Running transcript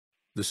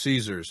The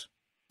Caesars,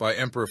 by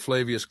Emperor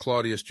Flavius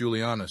Claudius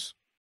Julianus.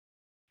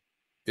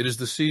 It is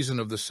the season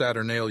of the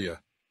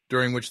Saturnalia,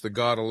 during which the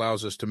god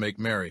allows us to make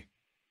merry.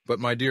 But,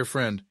 my dear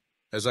friend,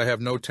 as I have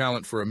no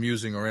talent for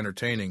amusing or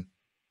entertaining,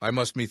 I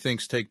must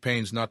methinks take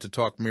pains not to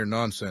talk mere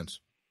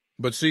nonsense.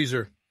 But,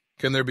 Caesar,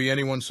 can there be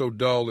anyone so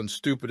dull and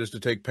stupid as to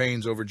take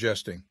pains over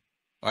jesting?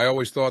 I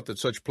always thought that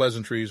such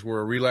pleasantries were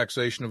a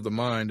relaxation of the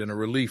mind and a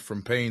relief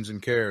from pains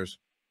and cares.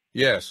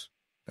 Yes,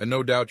 and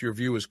no doubt your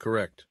view is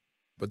correct.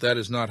 But that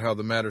is not how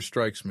the matter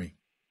strikes me.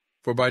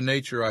 For by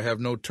nature I have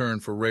no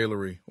turn for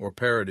raillery, or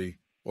parody,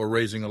 or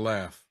raising a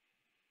laugh.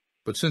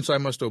 But since I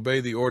must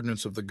obey the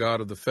ordinance of the god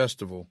of the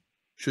festival,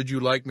 should you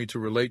like me to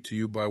relate to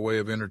you by way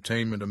of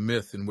entertainment a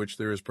myth in which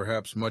there is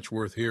perhaps much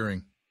worth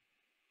hearing?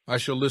 I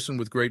shall listen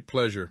with great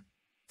pleasure,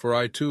 for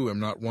I too am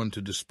not one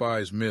to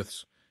despise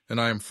myths,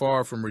 and I am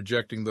far from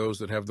rejecting those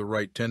that have the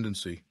right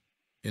tendency.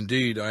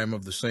 Indeed, I am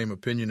of the same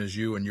opinion as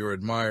you and your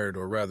admired,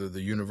 or rather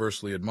the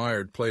universally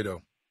admired,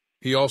 Plato.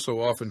 He also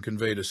often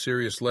conveyed a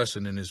serious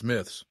lesson in his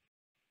myths.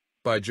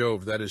 By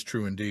Jove, that is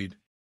true indeed.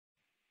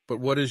 But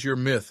what is your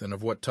myth, and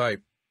of what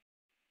type?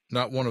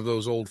 Not one of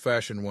those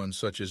old-fashioned ones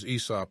such as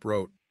Aesop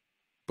wrote,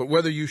 but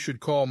whether you should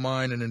call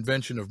mine an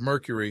invention of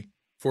Mercury,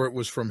 for it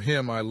was from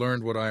him I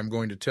learned what I am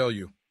going to tell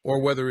you,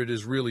 or whether it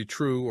is really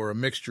true or a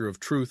mixture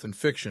of truth and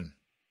fiction.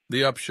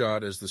 The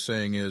upshot, as the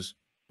saying is,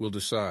 will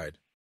decide.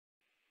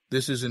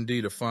 This is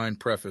indeed a fine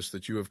preface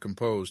that you have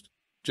composed,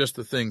 just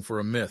the thing for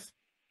a myth,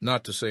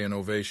 not to say an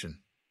ovation.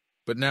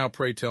 But now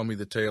pray tell me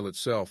the tale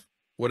itself,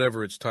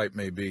 whatever its type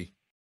may be.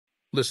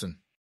 Listen.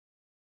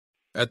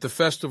 At the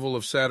festival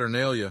of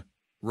Saturnalia,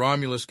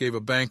 Romulus gave a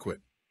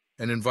banquet,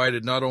 and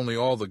invited not only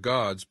all the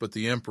gods, but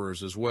the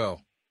emperors as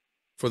well.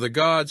 For the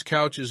gods'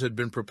 couches had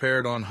been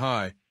prepared on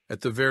high,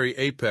 at the very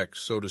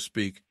apex, so to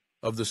speak,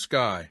 of the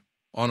sky,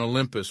 on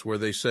Olympus, where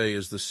they say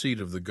is the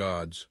seat of the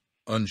gods,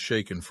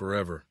 unshaken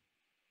forever.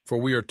 For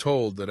we are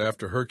told that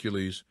after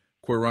Hercules,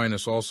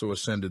 Quirinus also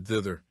ascended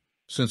thither,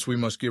 since we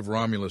must give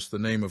Romulus the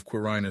name of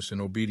Quirinus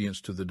in obedience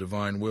to the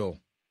divine will.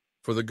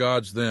 For the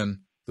gods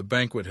then, the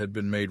banquet had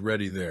been made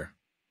ready there.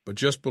 But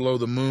just below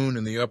the moon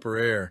in the upper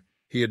air,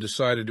 he had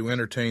decided to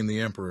entertain the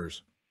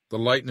emperors. The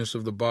lightness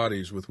of the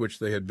bodies with which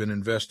they had been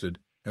invested,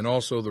 and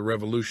also the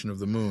revolution of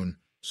the moon,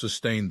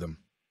 sustained them.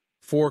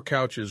 4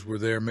 couches were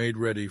there made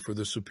ready for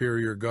the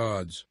superior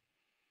gods.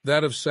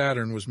 That of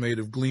Saturn was made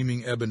of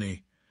gleaming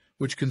ebony,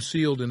 which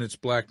concealed in its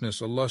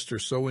blackness a luster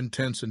so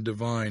intense and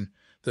divine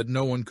that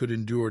no one could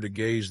endure to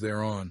gaze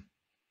thereon.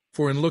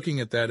 For in looking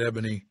at that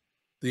ebony,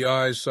 the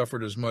eyes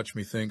suffered as much,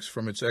 methinks,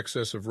 from its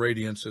excess of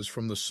radiance as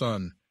from the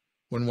sun,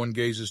 when one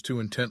gazes too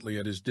intently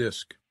at his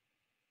disk.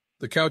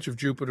 The couch of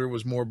Jupiter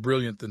was more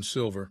brilliant than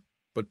silver,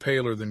 but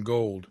paler than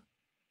gold,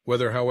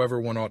 whether,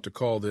 however, one ought to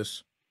call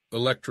this,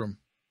 electrum,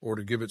 or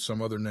to give it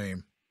some other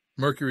name.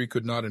 Mercury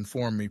could not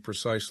inform me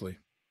precisely.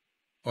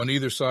 On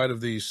either side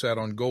of these sat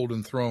on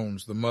golden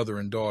thrones the mother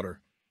and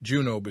daughter,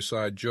 Juno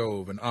beside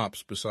Jove and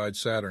Ops beside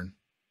Saturn.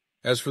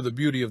 As for the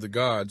beauty of the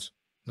gods,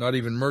 not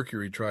even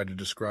Mercury tried to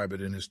describe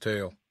it in his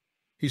tale.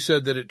 He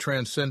said that it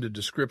transcended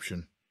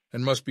description,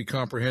 and must be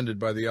comprehended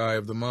by the eye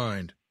of the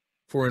mind,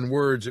 for in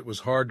words it was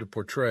hard to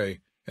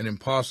portray, and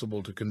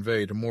impossible to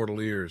convey to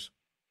mortal ears.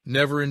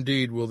 Never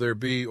indeed will there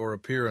be or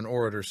appear an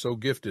orator so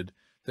gifted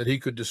that he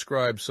could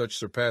describe such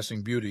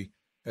surpassing beauty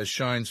as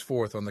shines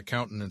forth on the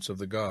countenance of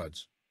the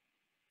gods.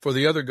 For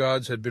the other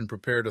gods had been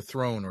prepared a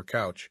throne or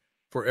couch,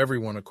 for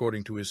everyone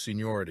according to his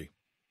seniority.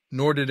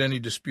 Nor did any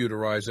dispute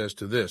arise as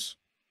to this,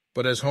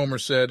 but as Homer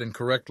said, and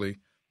correctly,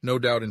 no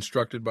doubt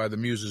instructed by the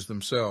Muses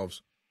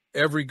themselves,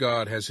 every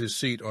god has his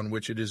seat on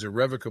which it is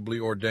irrevocably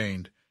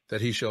ordained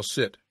that he shall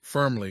sit,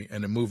 firmly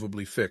and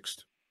immovably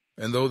fixed.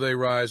 And though they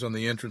rise on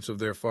the entrance of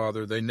their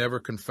Father, they never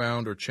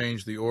confound or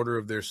change the order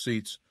of their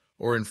seats,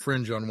 or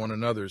infringe on one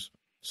another's,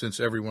 since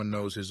everyone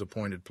knows his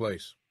appointed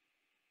place.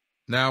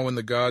 Now when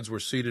the gods were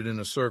seated in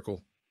a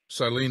circle,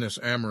 Silenus,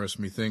 amorous,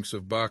 methinks,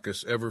 of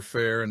Bacchus, ever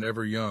fair and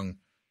ever young,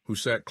 who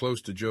sat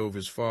close to Jove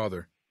his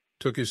father,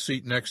 took his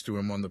seat next to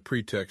him on the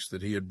pretext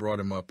that he had brought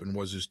him up and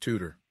was his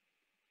tutor.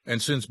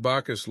 And since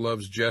Bacchus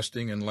loves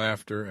jesting and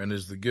laughter and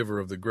is the giver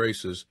of the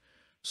graces,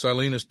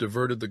 Silenus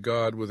diverted the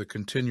god with a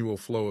continual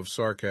flow of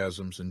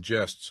sarcasms and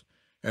jests,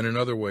 and in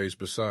other ways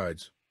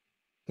besides.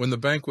 When the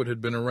banquet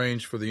had been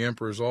arranged for the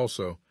emperors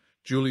also,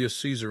 Julius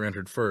Caesar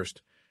entered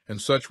first,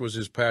 and such was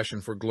his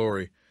passion for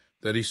glory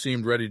that he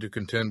seemed ready to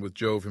contend with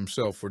Jove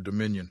himself for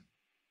dominion.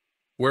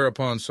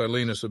 Whereupon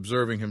Silenus,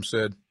 observing him,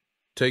 said,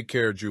 "Take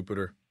care,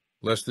 Jupiter,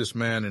 lest this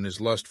man in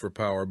his lust for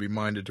power be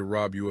minded to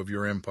rob you of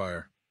your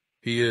empire.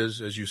 He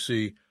is, as you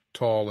see,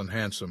 tall and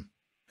handsome,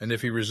 and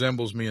if he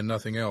resembles me in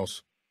nothing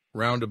else,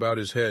 round about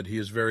his head he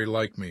is very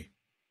like me."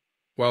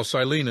 While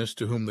Silenus,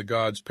 to whom the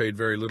gods paid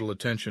very little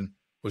attention,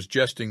 was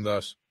jesting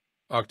thus,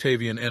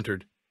 Octavian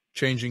entered,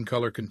 changing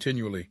color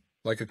continually,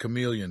 like a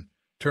chameleon,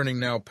 turning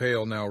now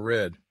pale, now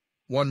red.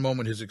 One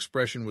moment his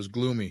expression was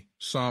gloomy,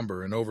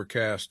 somber, and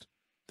overcast.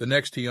 The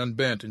next he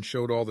unbent and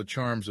showed all the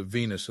charms of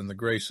Venus and the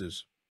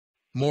Graces.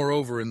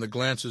 Moreover, in the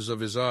glances of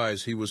his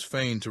eyes he was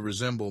fain to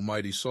resemble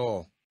mighty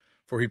Saul,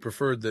 for he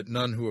preferred that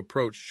none who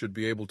approached should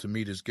be able to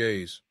meet his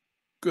gaze.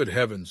 "Good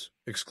heavens!"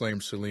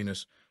 exclaimed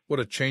Silenus,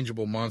 "what a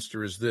changeable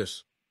monster is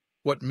this!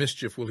 What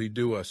mischief will he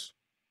do us?"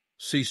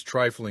 "Cease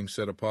trifling,"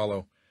 said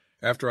Apollo.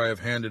 "After I have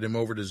handed him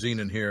over to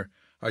Zenon here,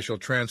 I shall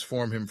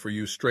transform him for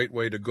you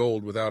straightway to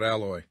gold without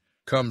alloy.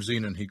 Come,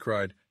 Zenon," he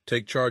cried,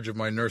 "take charge of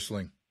my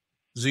nursling."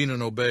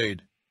 Zenon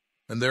obeyed,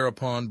 and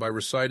thereupon, by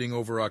reciting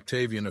over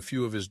Octavian a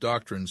few of his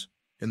doctrines,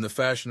 in the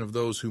fashion of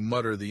those who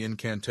mutter the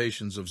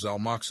incantations of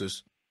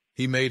Zalmoxis,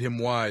 he made him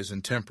wise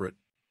and temperate.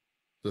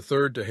 The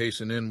third to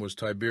hasten in was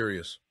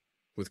Tiberius,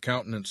 with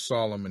countenance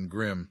solemn and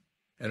grim,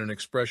 and an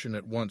expression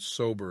at once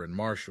sober and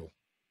martial.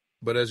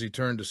 But as he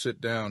turned to sit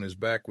down, his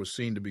back was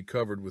seen to be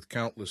covered with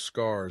countless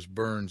scars,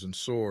 burns, and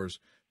sores,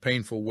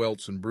 painful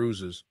welts and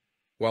bruises,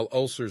 while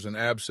ulcers and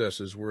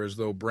abscesses were as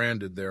though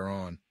branded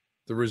thereon,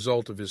 the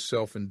result of his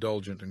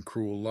self-indulgent and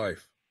cruel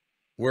life.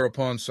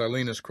 Whereupon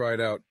Silenus cried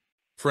out,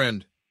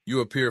 "Friend, you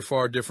appear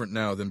far different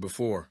now than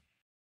before,"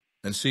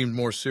 and seemed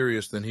more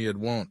serious than he had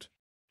wont.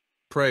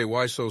 "Pray,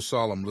 why so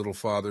solemn, little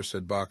father?"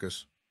 said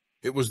Bacchus.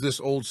 "It was this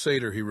old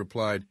satyr," he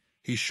replied.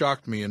 "He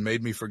shocked me and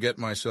made me forget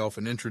myself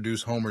and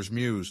introduce Homer's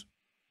muse."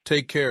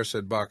 "Take care,"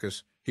 said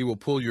Bacchus, "he will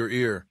pull your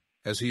ear,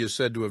 as he is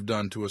said to have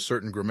done to a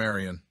certain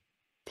grammarian."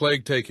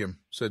 "Plague take him,"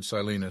 said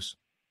Silenus.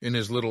 In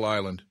his little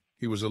island,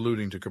 he was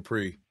alluding to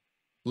Capri.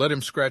 "Let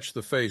him scratch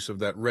the face of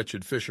that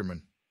wretched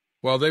fisherman."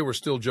 While they were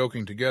still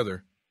joking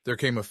together, there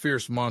came a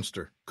fierce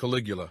monster,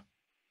 Caligula.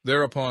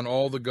 Thereupon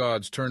all the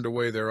gods turned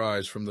away their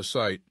eyes from the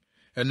sight,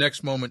 and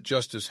next moment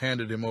justice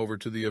handed him over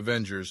to the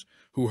avengers,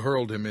 who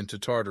hurled him into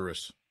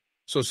Tartarus.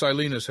 So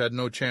Silenus had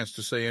no chance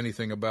to say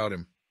anything about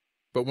him.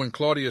 But when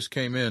Claudius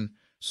came in,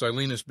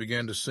 Silenus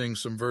began to sing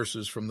some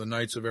verses from the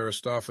Knights of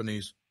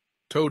Aristophanes,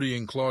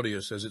 toadying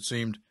Claudius, as it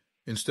seemed,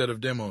 instead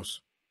of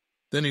Demos.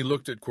 Then he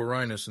looked at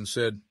Quirinus and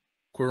said,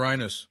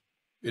 "Quirinus,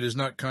 it is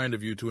not kind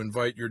of you to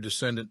invite your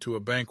descendant to a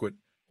banquet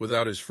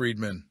without his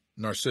freedmen,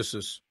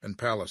 Narcissus and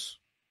Pallas.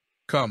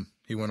 Come,"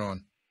 he went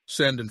on,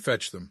 "send and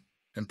fetch them,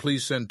 and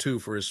please send too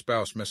for his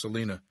spouse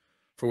Messalina,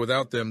 for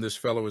without them this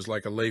fellow is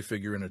like a lay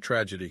figure in a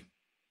tragedy.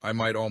 I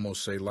might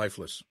almost say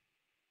lifeless."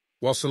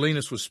 While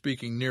Silenus was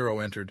speaking, Nero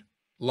entered,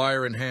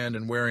 lyre in hand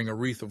and wearing a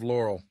wreath of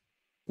laurel.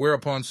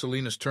 Whereupon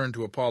Silenus turned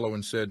to Apollo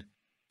and said,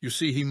 "You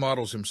see he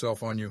models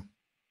himself on you."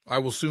 "I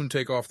will soon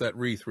take off that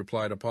wreath,"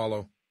 replied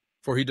Apollo,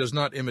 "for he does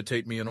not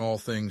imitate me in all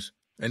things,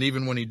 and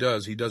even when he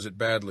does it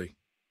badly."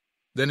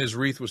 Then his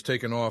wreath was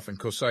taken off, and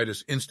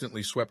Cocytus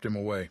instantly swept him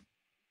away.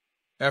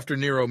 After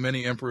Nero,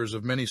 many emperors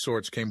of many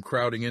sorts came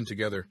crowding in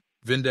together,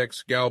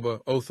 Vindex,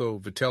 Galba, Otho,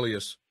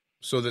 Vitellius,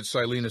 so that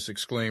Silenus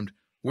exclaimed,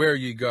 "Where,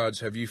 ye gods,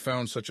 have ye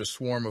found such a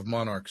swarm of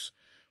monarchs?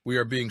 We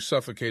are being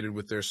suffocated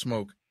with their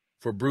smoke,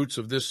 for brutes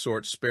of this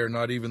sort spare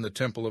not even the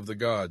temple of the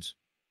gods."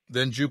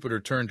 Then Jupiter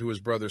turned to his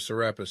brother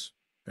Serapis,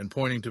 and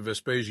pointing to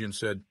Vespasian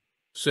said,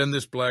 "Send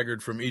this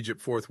blackguard from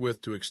Egypt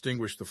forthwith to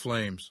extinguish the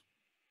flames.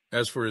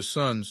 As for his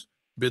sons,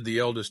 bid the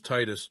eldest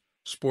Titus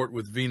sport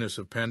with Venus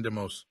of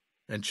Pandemos,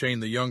 and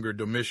chain the younger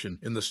Domitian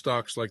in the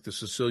stocks like the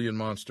Sicilian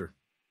monster."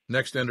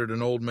 Next entered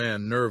an old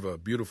man, Nerva,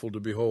 beautiful to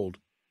behold,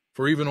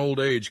 for even old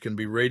age can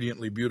be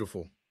radiantly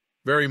beautiful.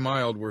 Very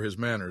mild were his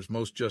manners,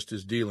 most just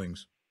his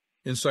dealings.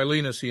 In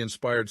Silenus he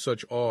inspired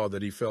such awe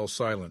that he fell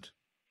silent.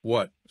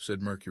 "What?"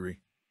 said Mercury.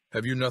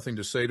 "Have you nothing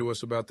to say to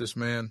us about this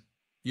man?"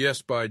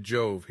 "Yes, by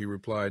Jove," he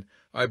replied,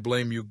 "I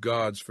blame you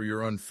gods for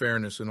your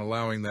unfairness in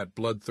allowing that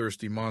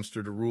bloodthirsty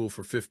monster to rule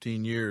for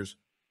 15 years,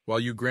 while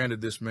you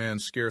granted this man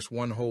scarce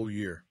 1 whole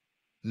year."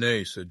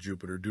 "Nay," said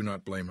Jupiter, "do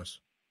not blame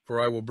us,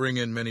 for I will bring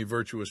in many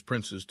virtuous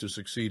princes to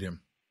succeed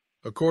him."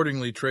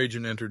 Accordingly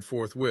Trajan entered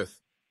forthwith,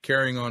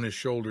 carrying on his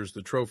shoulders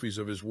the trophies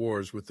of his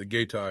wars with the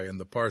Getae and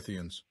the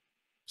Parthians.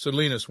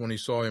 Silenus, when he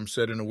saw him,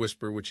 said in a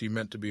whisper which he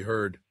meant to be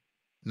heard,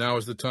 "Now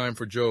is the time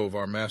for Jove,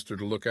 our master,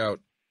 to look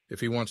out, if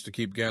he wants to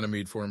keep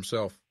Ganymede for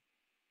himself."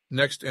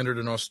 Next entered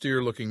an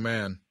austere-looking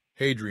man,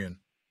 Hadrian,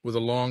 with a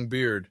long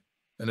beard,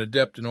 an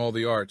adept in all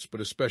the arts,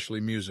 but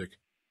especially music,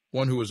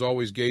 one who was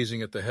always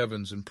gazing at the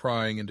heavens and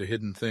prying into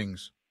hidden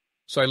things.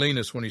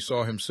 Silenus, when he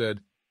saw him,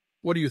 said,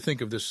 "What do you think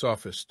of this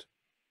sophist?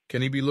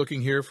 Can he be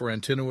looking here for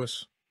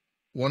Antinous?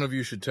 One of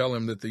you should tell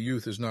him that the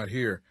youth is not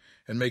here,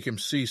 and make him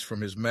cease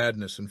from his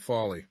madness and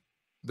folly."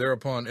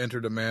 Thereupon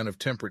entered a man of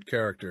temperate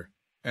character,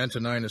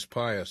 Antoninus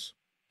Pius,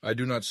 I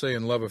do not say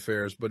in love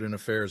affairs, but in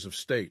affairs of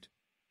state.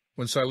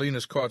 When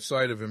Silenus caught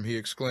sight of him, he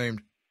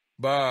exclaimed,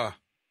 "Bah!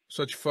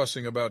 Such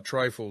fussing about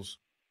trifles.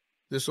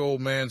 This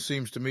old man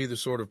seems to me the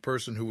sort of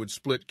person who would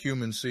split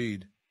cumin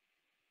seed."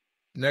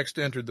 Next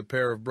entered the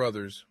pair of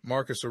brothers,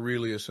 Marcus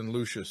Aurelius and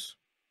Lucius.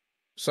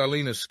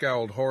 Silenus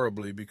scowled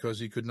horribly because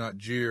he could not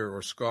jeer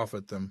or scoff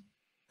at them,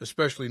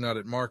 especially not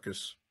at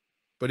Marcus.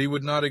 But he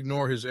would not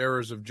ignore his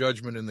errors of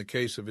judgment in the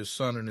case of his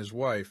son and his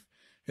wife,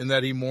 in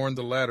that he mourned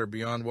the latter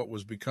beyond what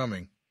was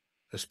becoming,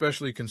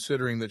 especially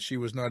considering that she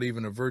was not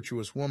even a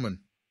virtuous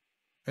woman,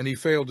 and he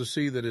failed to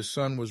see that his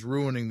son was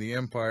ruining the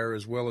empire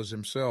as well as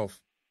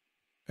himself,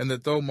 and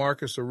that though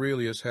Marcus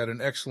Aurelius had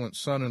an excellent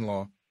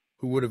son-in-law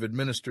who would have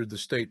administered the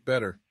state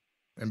better,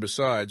 and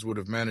besides would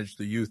have managed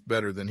the youth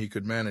better than he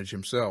could manage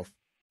himself.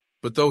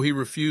 But though he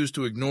refused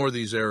to ignore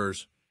these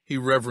errors, he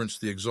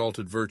reverenced the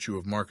exalted virtue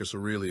of Marcus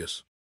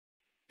Aurelius.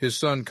 His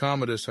son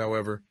Commodus,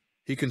 however,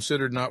 he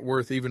considered not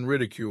worth even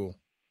ridicule,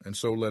 and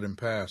so let him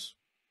pass.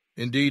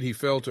 Indeed, he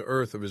fell to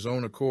earth of his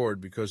own accord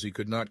because he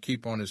could not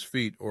keep on his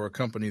feet or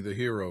accompany the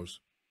heroes.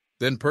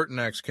 Then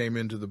Pertinax came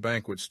into the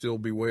banquet, still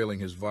bewailing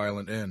his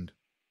violent end.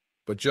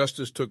 But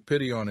Justice took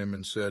pity on him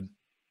and said,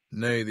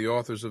 "Nay, the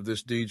authors of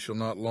this deed shall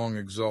not long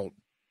exult.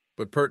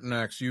 But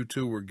Pertinax, you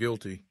too were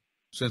guilty,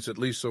 since at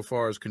least so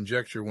far as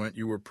conjecture went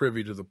you were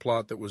privy to the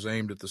plot that was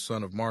aimed at the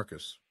son of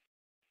Marcus."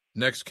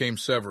 Next came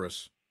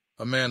Severus,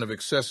 a man of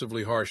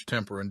excessively harsh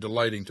temper and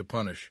delighting to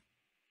punish.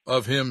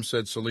 "Of him,"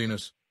 said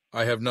Silenus,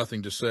 "I have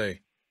nothing to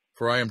say,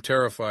 for I am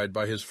terrified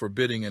by his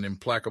forbidding and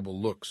implacable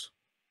looks."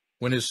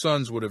 When his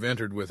sons would have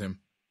entered with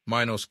him,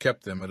 Minos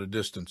kept them at a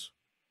distance.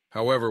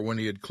 However, when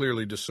he had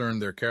clearly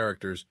discerned their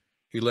characters,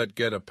 he let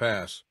Geta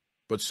pass,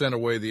 but sent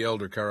away the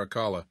elder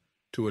Caracalla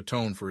to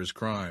atone for his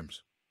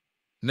crimes.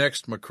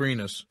 Next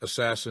Macrinus,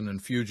 assassin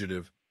and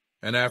fugitive,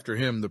 and after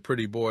him the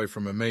pretty boy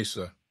from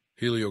Emesa,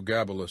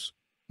 Heliogabalus,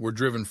 were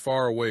driven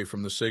far away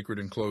from the sacred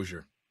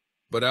enclosure.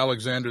 But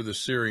Alexander the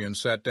Syrian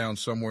sat down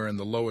somewhere in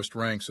the lowest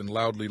ranks and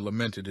loudly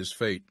lamented his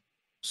fate.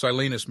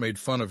 Silenus made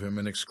fun of him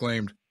and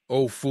exclaimed,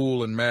 "O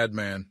fool and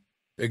madman,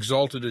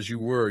 exalted as you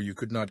were, you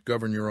could not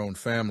govern your own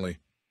family,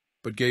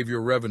 but gave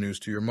your revenues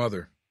to your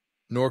mother,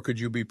 nor could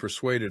you be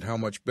persuaded how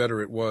much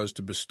better it was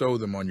to bestow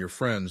them on your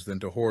friends than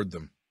to hoard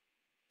them."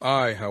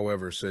 "I,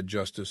 however," said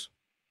Justice,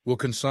 "will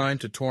consign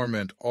to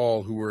torment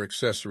all who were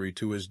accessory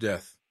to his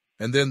death."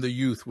 And then the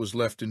youth was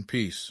left in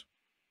peace.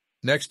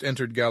 Next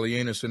entered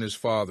Gallienus and his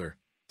father,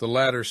 the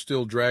latter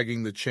still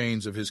dragging the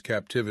chains of his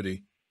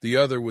captivity, the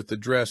other with the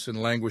dress and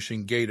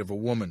languishing gait of a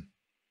woman.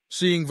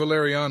 Seeing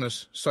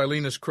Valerianus,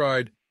 Silenus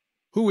cried,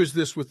 "Who is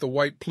this with the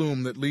white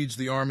plume that leads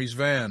the army's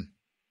van?"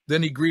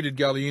 Then he greeted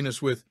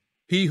Gallienus with,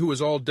 "He who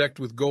is all decked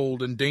with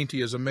gold and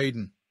dainty as a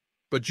maiden."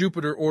 But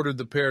Jupiter ordered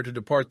the pair to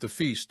depart the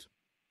feast.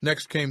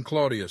 Next came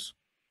Claudius,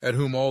 at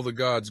whom all the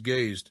gods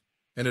gazed,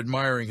 and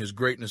admiring his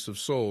greatness of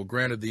soul,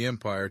 granted the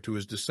empire to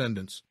his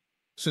descendants,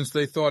 since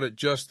they thought it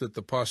just that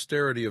the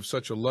posterity of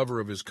such a lover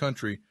of his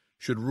country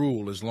should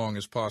rule as long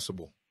as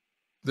possible.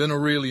 Then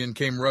Aurelian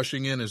came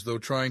rushing in as though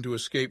trying to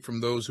escape from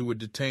those who would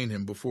detain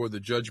him before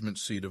the judgment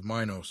seat of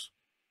Minos.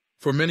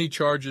 For many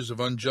charges of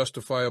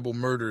unjustifiable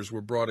murders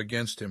were brought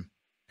against him,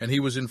 and he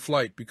was in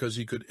flight because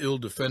he could ill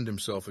defend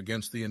himself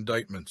against the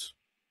indictments.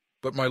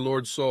 But my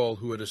lord Saul,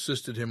 who had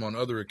assisted him on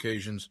other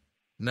occasions,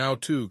 now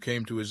too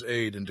came to his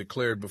aid and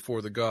declared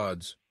before the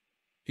gods,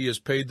 "He has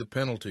paid the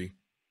penalty,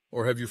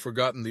 or have you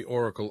forgotten the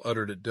oracle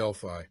uttered at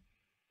Delphi?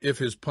 If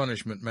his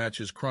punishment match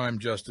his crime,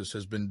 justice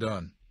has been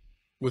done."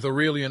 With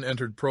Aurelian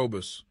entered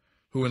Probus,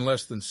 who in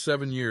less than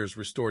 7 years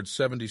restored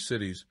 70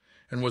 cities,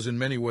 and was in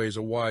many ways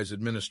a wise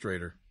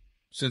administrator.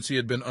 Since he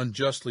had been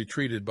unjustly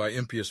treated by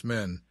impious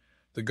men,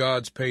 the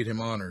gods paid him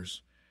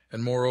honors,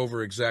 and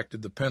moreover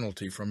exacted the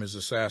penalty from his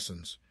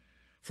assassins.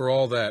 For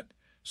all that,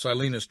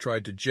 Silenus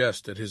tried to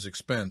jest at his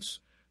expense,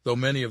 though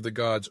many of the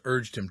gods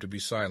urged him to be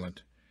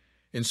silent.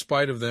 In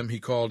spite of them he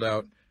called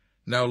out,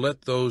 "Now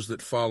let those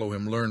that follow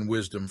him learn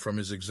wisdom from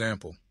his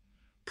example.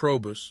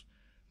 Probus,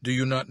 do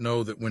you not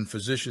know that when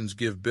physicians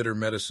give bitter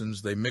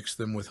medicines they mix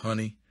them with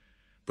honey?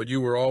 But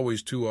you were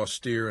always too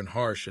austere and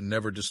harsh and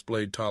never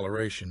displayed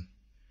toleration.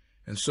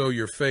 And so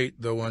your fate,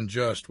 though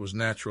unjust, was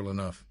natural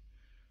enough.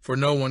 For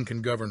no one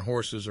can govern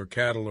horses or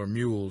cattle or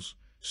mules,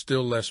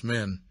 still less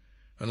men,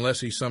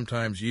 unless he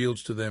sometimes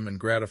yields to them and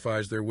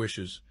gratifies their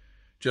wishes,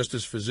 just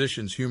as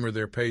physicians humor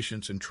their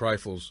patients in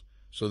trifles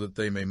so that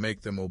they may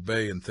make them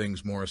obey in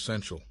things more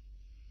essential."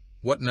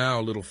 "What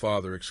now, little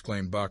father?"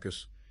 exclaimed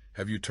Bacchus.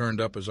 "Have you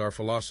turned up as our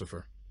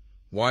philosopher?"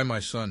 "Why, my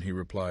son," he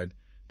replied,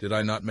 "did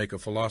I not make a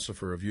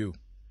philosopher of you?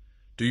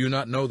 Do you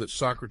not know that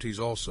Socrates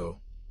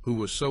also, who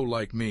was so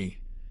like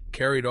me,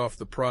 carried off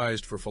the prize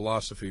for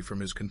philosophy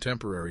from his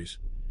contemporaries,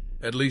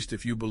 at least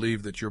if you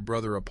believe that your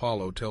brother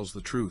Apollo tells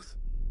the truth?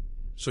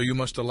 So you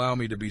must allow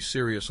me to be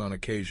serious on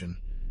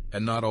occasion,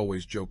 and not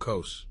always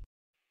jocose."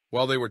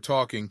 While they were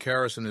talking,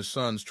 Carus and his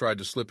sons tried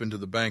to slip into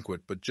the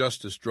banquet, but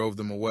Justice drove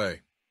them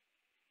away.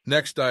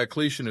 Next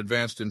Diocletian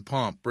advanced in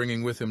pomp,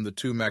 bringing with him the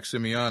 2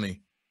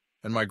 Maximiani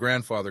and my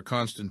grandfather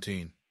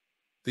Constantine.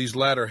 These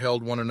latter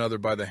held one another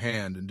by the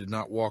hand and did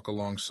not walk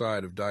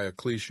alongside of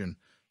Diocletian,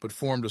 but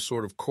formed a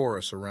sort of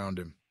chorus around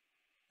him.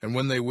 And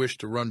when they wished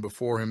to run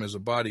before him as a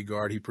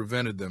bodyguard, he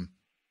prevented them,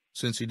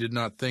 since he did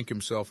not think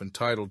himself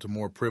entitled to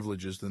more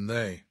privileges than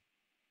they.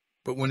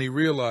 But when he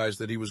realized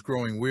that he was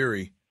growing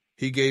weary,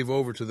 he gave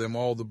over to them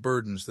all the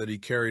burdens that he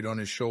carried on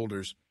his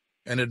shoulders,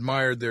 and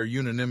admired their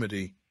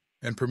unanimity,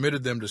 and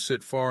permitted them to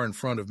sit far in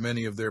front of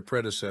many of their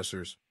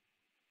predecessors.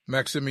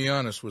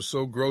 Maximianus was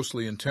so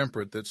grossly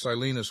intemperate that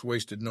Silenus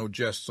wasted no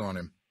jests on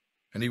him,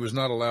 and he was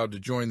not allowed to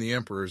join the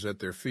emperors at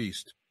their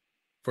feast.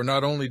 For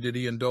not only did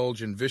he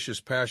indulge in vicious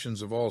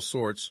passions of all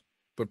sorts,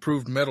 but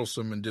proved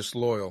meddlesome and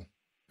disloyal,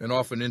 and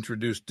often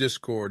introduced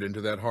discord into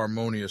that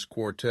harmonious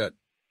quartet.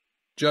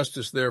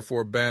 Justice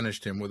therefore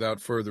banished him without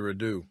further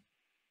ado.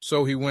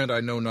 So he went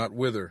I know not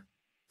whither,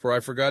 for I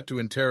forgot to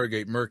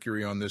interrogate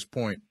Mercury on this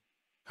point.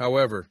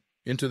 However,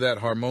 into that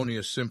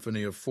harmonious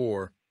symphony of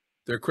four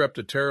there crept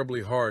a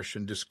terribly harsh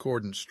and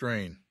discordant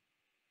strain.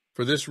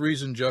 For this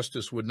reason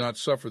Justice would not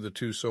suffer the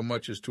two so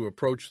much as to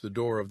approach the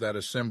door of that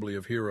assembly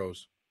of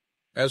heroes.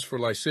 As for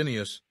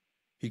Licinius,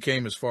 he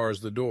came as far as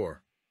the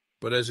door,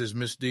 but as his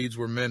misdeeds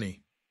were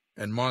many,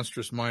 and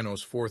monstrous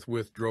Minos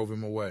forthwith drove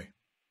him away.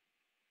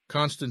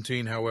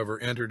 Constantine, however,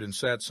 entered and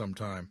sat some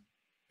time,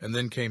 and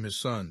then came his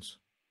sons.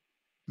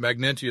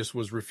 Magnentius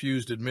was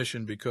refused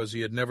admission because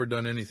he had never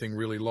done anything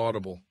really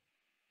laudable,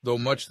 though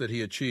much that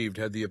he achieved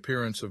had the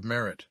appearance of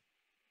merit.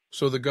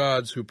 So the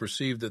gods, who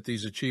perceived that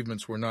these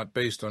achievements were not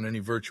based on any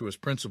virtuous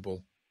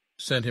principle,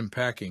 sent him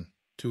packing,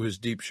 to his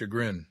deep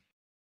chagrin.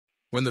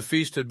 When the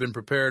feast had been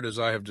prepared as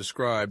I have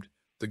described,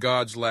 the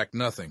gods lacked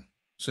nothing,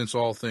 since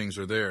all things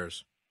are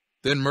theirs.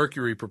 Then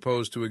Mercury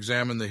proposed to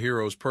examine the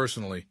heroes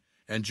personally,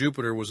 and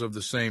Jupiter was of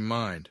the same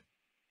mind.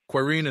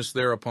 Quirinus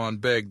thereupon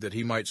begged that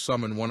he might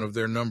summon one of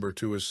their number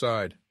to his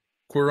side.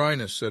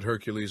 "Quirinus," said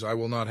Hercules, "I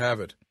will not have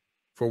it.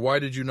 For why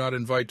did you not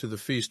invite to the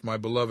feast my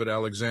beloved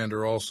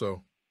Alexander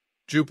also?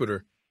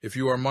 Jupiter, if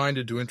you are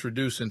minded to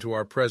introduce into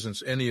our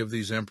presence any of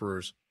these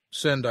emperors,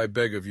 send, I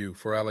beg of you,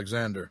 for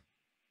Alexander.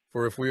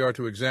 For if we are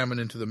to examine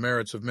into the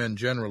merits of men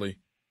generally,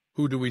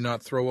 who do we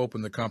not throw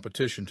open the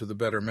competition to the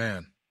better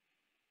man?"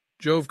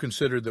 Jove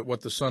considered that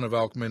what the son of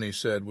Alcmene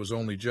said was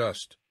only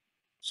just.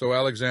 So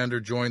Alexander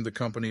joined the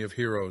company of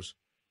heroes,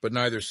 but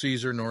neither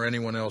Caesar nor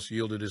anyone else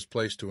yielded his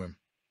place to him.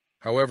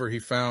 However, he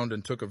found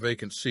and took a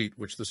vacant seat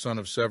which the son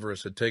of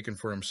Severus had taken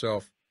for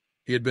himself.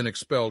 He had been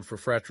expelled for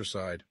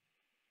fratricide.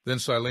 Then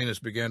Silenus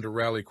began to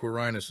rally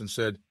Quirinus and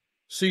said,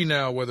 "See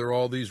now whether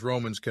all these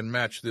Romans can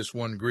match this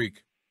one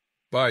Greek."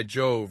 "By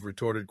Jove,"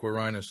 retorted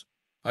Quirinus,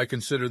 "I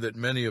consider that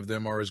many of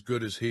them are as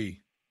good as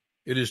he.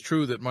 It is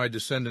true that my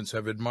descendants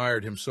have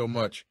admired him so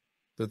much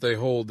that they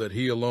hold that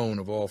he alone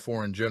of all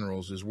foreign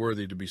generals is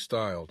worthy to be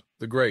styled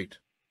the Great.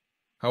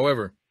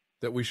 However,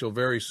 that we shall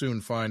very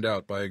soon find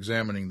out by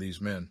examining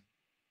these men."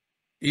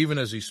 Even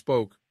as he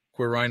spoke,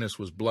 Quirinus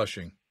was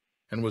blushing,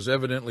 and was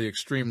evidently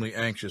extremely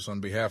anxious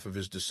on behalf of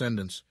his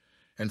descendants,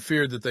 and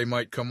feared that they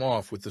might come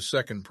off with the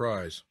second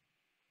prize.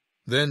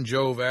 Then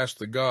Jove asked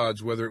the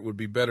gods whether it would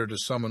be better to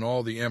summon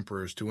all the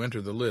emperors to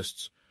enter the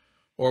lists,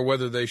 or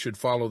whether they should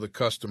follow the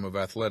custom of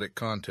athletic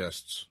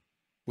contests,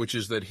 which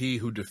is that he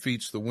who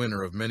defeats the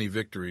winner of many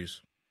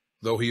victories,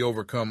 though he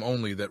overcome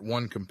only that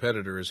one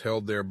competitor, is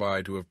held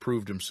thereby to have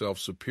proved himself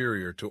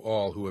superior to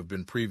all who have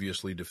been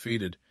previously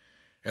defeated,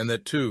 and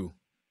that two,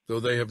 though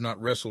they have not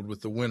wrestled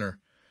with the winner,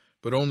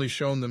 but only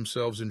shown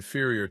themselves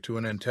inferior to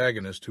an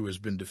antagonist who has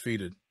been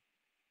defeated.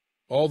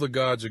 All the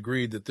gods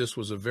agreed that this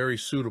was a very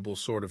suitable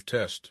sort of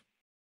test.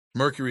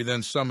 Mercury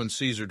then summoned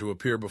Caesar to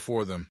appear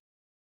before them,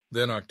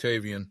 then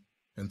Octavian,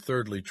 and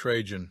thirdly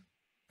Trajan,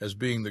 as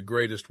being the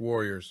greatest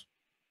warriors.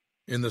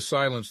 In the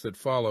silence that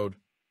followed,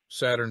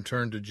 Saturn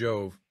turned to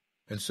Jove,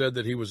 and said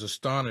that he was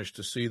astonished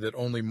to see that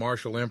only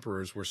martial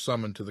emperors were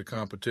summoned to the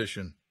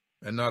competition,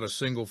 and not a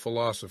single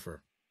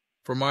philosopher.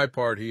 "For my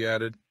part," he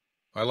added,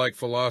 "I like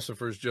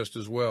philosophers just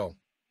as well,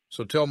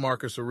 so tell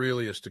Marcus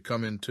Aurelius to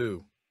come in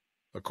too."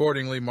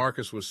 Accordingly,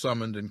 Marcus was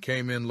summoned and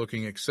came in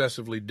looking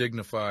excessively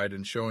dignified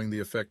and showing the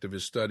effect of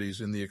his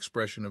studies in the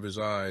expression of his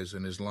eyes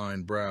and his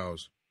lined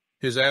brows.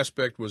 His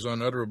aspect was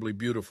unutterably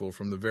beautiful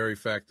from the very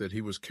fact that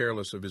he was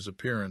careless of his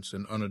appearance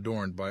and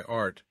unadorned by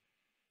art,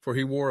 for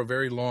he wore a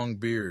very long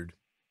beard,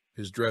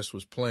 his dress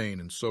was plain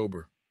and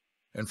sober,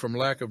 and from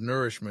lack of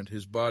nourishment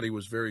his body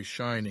was very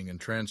shining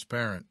and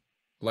transparent,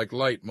 like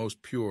light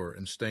most pure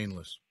and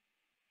stainless.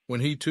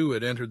 When he too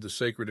had entered the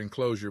sacred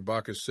enclosure,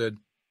 Bacchus said,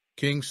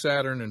 "King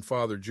Saturn and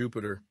Father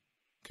Jupiter,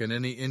 can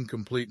any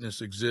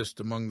incompleteness exist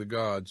among the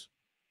gods?"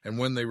 And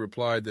when they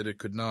replied that it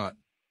could not,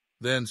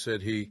 then,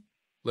 said he,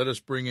 "Let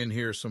us bring in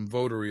here some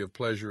votary of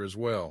pleasure as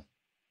well."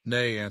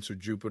 "Nay,"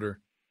 answered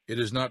Jupiter, "it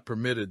is not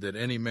permitted that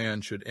any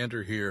man should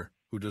enter here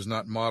who does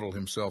not model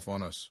himself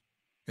on us."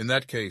 "In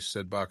that case,"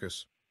 said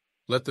Bacchus,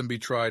 "let them be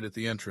tried at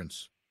the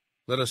entrance.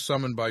 Let us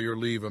summon by your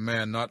leave a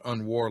man not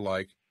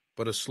unwarlike,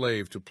 but a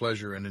slave to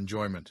pleasure and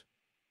enjoyment.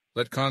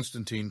 Let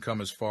Constantine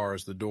come as far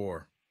as the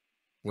door."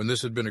 When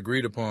this had been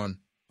agreed upon,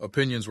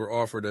 opinions were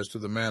offered as to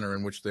the manner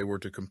in which they were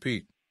to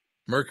compete.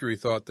 Mercury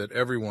thought that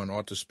everyone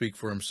ought to speak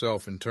for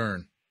himself in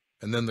turn,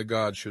 and then the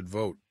gods should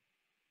vote.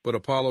 But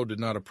Apollo did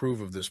not approve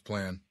of this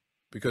plan,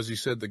 because he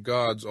said the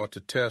gods ought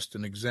to test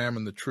and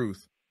examine the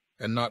truth,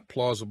 and not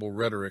plausible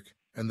rhetoric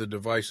and the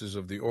devices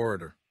of the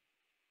orator.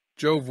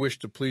 Jove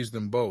wished to please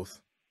them both,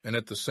 and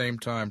at the same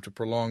time to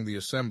prolong the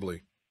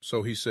assembly,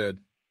 so he said,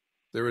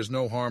 "There is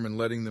no harm in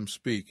letting them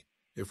speak,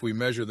 if we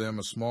measure them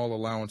a small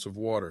allowance of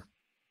water,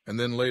 and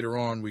then later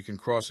on we can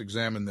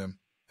cross-examine them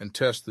and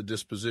test the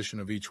disposition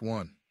of each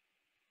one."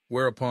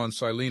 Whereupon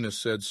Silenus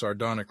said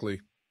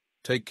sardonically,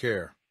 "Take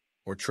care,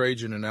 or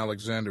Trajan and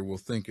Alexander will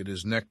think it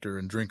is nectar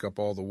and drink up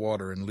all the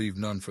water and leave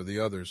none for the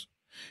others."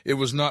 "It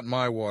was not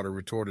my water,"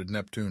 retorted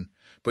Neptune,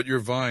 "but your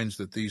vines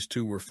that these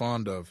two were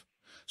fond of.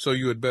 So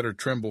you had better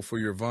tremble for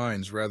your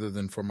vines rather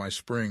than for my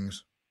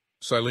springs.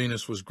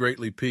 Silenus was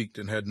greatly piqued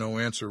and had no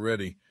answer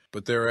ready,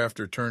 but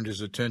thereafter turned his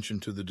attention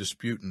to the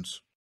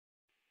disputants.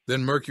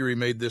 Then Mercury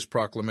made this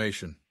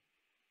proclamation: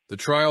 The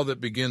trial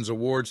that begins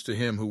awards to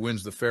him who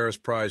wins the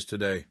fairest prize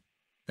today.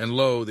 And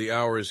lo, the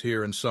hour is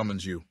here and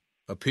summons you.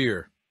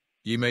 Appear.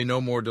 Ye may no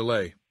more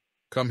delay.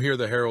 Come here,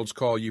 the heralds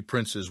call ye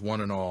princes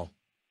one and all.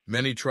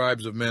 Many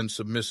tribes of men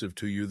submissive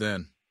to you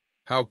then.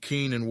 How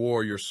keen in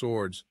war your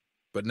swords,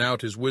 but now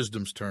 'tis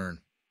wisdom's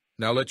turn.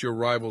 Now let your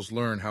rivals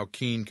learn how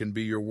keen can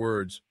be your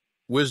words.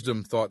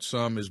 Wisdom, thought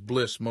some, is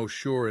bliss most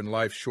sure in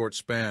life's short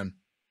span.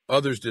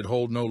 Others did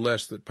hold no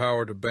less that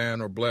power to ban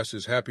or bless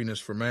is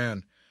happiness for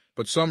man.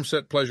 But some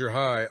set pleasure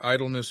high,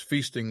 idleness,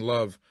 feasting,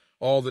 love,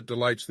 all that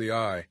delights the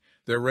eye,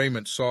 their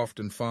raiment soft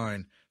and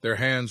fine, their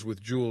hands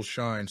with jewels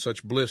shine,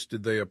 such bliss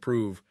did they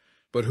approve.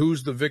 But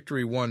whose the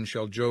victory won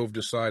shall Jove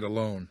decide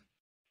alone.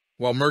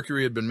 While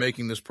Mercury had been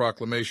making this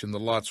proclamation, the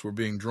lots were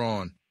being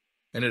drawn,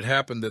 and it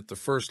happened that the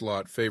first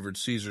lot favored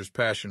Caesar's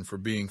passion for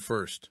being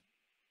first.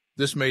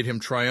 This made him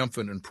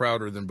triumphant and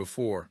prouder than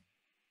before.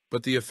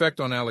 But the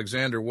effect on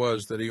Alexander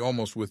was that he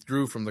almost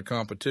withdrew from the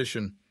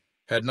competition,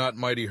 had not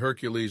mighty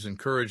Hercules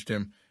encouraged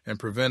him and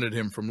prevented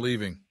him from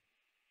leaving.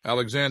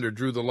 Alexander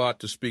drew the lot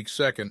to speak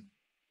second,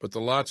 but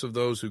the lots of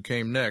those who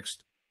came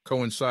next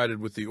coincided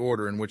with the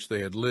order in which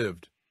they had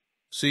lived.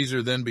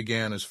 Caesar then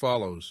began as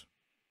follows: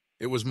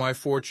 It was my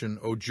fortune,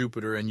 O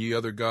Jupiter and ye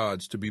other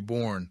gods, to be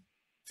born,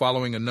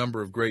 following a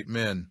number of great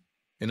men,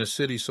 in a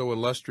city so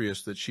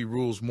illustrious that she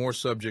rules more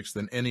subjects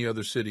than any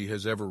other city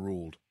has ever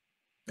ruled.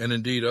 And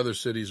indeed other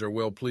cities are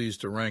well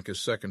pleased to rank as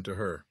second to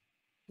her.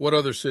 What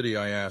other city,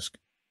 I ask,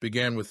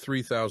 began with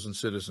 3,000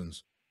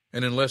 citizens,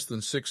 and in less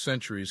than 6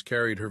 centuries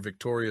carried her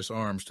victorious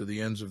arms to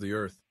the ends of the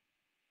earth?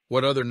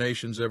 What other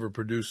nations ever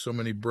produced so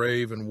many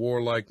brave and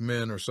warlike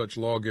men or such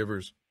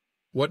lawgivers?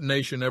 What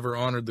nation ever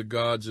honored the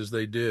gods as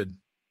they did?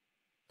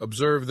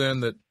 Observe then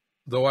that,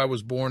 though I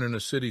was born in a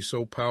city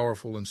so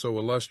powerful and so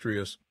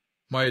illustrious,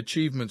 my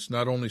achievements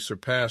not only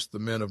surpassed the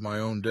men of my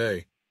own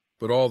day,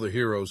 but all the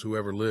heroes who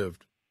ever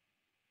lived.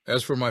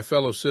 As for my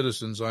fellow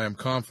citizens, I am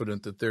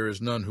confident that there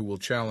is none who will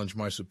challenge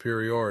my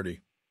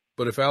superiority.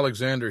 But if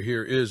Alexander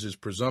here is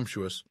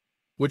presumptuous,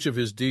 which of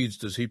his deeds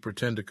does he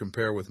pretend to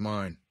compare with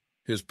mine?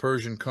 His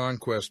Persian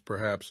conquest,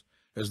 perhaps,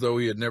 as though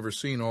he had never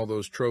seen all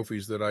those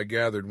trophies that I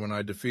gathered when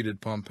I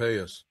defeated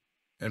Pompeius.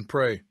 And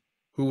pray,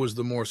 who was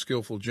the more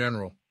skillful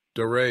general,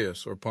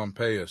 Darius or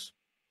Pompeius?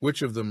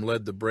 Which of them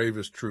led the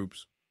bravest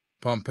troops?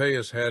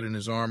 Pompeius had in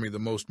his army the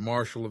most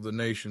martial of the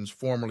nations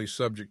formerly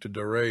subject to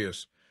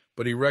Darius,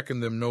 but he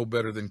reckoned them no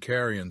better than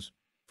Carians,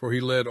 for he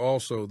led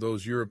also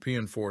those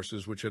European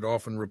forces which had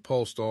often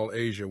repulsed all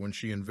Asia when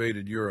she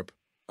invaded Europe.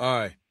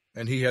 Aye,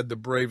 and he had the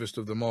bravest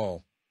of them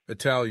all,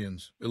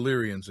 Italians,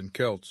 Illyrians, and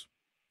Celts.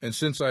 And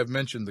since I have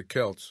mentioned the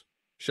Celts,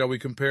 shall we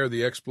compare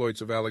the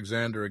exploits of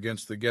Alexander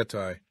against the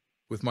Getae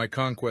with my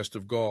conquest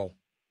of Gaul?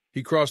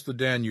 He crossed the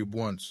Danube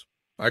once,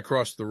 I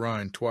crossed the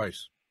Rhine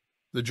twice.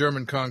 The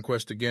German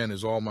conquest again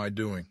is all my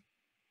doing.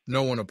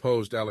 No one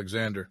opposed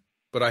Alexander,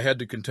 but I had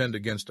to contend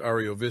against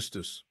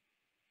Ariovistus.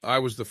 I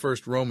was the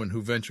first Roman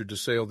who ventured to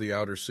sail the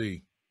outer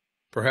sea.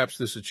 Perhaps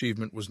this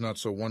achievement was not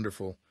so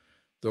wonderful,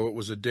 though it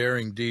was a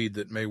daring deed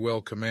that may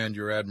well command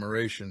your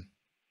admiration.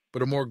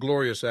 But a more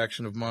glorious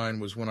action of mine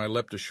was when I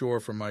leapt ashore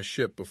from my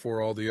ship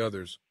before all the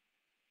others.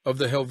 Of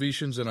the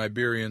Helvetians and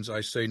Iberians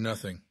I say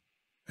nothing,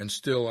 and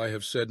still I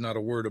have said not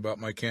a word about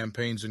my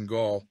campaigns in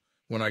Gaul,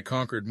 when I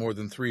conquered more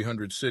than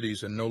 300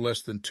 cities and no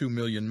less than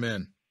 2,000,000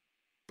 men.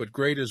 But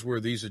great as were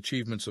these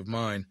achievements of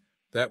mine,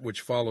 that which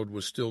followed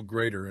was still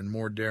greater and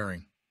more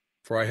daring.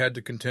 For I had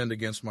to contend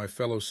against my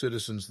fellow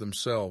citizens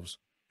themselves,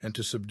 and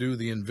to subdue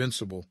the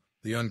invincible,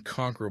 the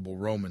unconquerable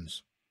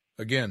Romans.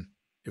 Again,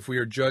 if we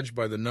are judged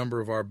by the number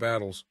of our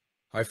battles,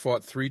 I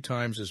fought 3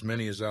 times as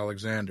many as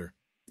Alexander,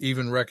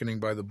 even reckoning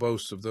by the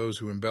boasts of those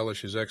who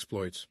embellish his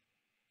exploits.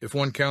 If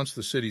one counts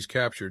the cities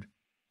captured,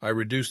 I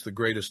reduced the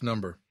greatest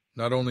number,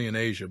 not only in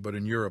Asia but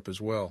in Europe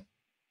as well.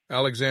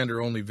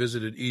 Alexander only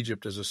visited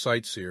Egypt as a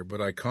sightseer,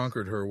 but I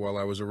conquered her while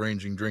I was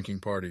arranging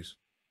drinking parties.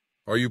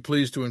 Are you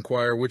pleased to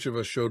inquire which of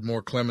us showed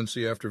more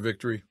clemency after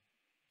victory?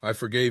 I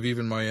forgave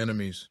even my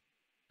enemies,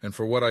 and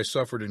for what I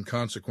suffered in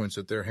consequence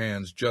at their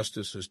hands,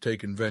 justice has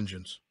taken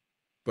vengeance.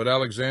 But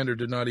Alexander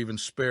did not even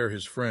spare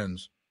his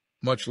friends,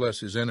 much less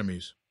his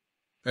enemies.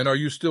 And are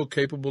you still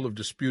capable of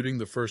disputing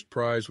the first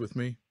prize with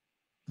me?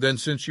 Then,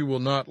 since you will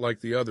not,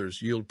 like the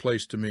others, yield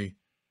place to me,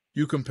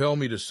 you compel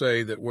me to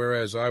say that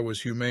whereas I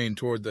was humane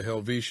toward the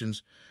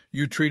Helvetians,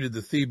 you treated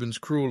the Thebans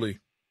cruelly.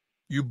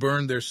 You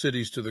burned their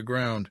cities to the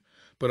ground,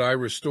 but I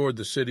restored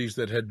the cities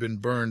that had been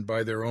burned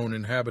by their own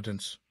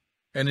inhabitants.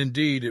 And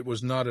indeed it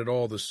was not at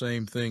all the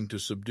same thing to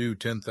subdue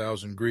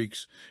 10,000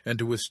 Greeks and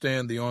to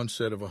withstand the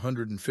onset of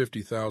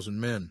 150,000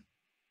 men.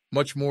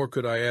 Much more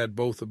could I add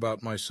both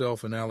about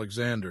myself and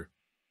Alexander,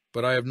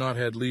 but I have not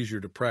had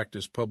leisure to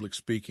practice public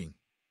speaking.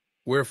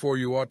 Wherefore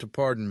you ought to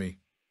pardon me,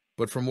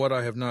 but from what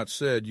I have not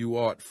said you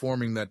ought,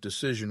 forming that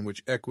decision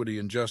which equity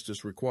and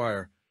justice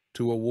require,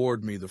 to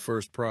award me the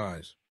first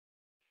prize.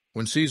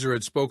 When Caesar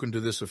had spoken to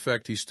this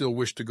effect, he still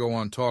wished to go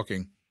on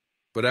talking,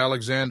 but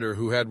Alexander,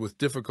 who had with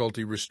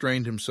difficulty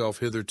restrained himself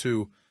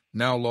hitherto,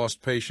 now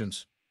lost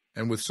patience,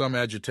 and with some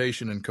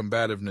agitation and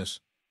combativeness.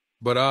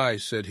 "But I,"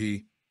 said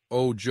he,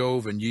 "O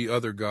Jove and ye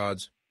other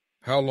gods,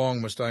 how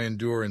long must I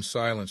endure in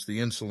silence the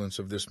insolence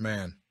of this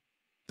man?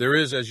 There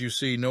is, as you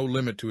see, no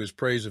limit to his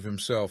praise of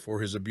himself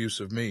or his abuse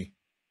of me.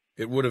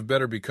 It would have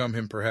better become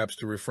him perhaps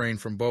to refrain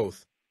from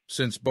both,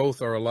 since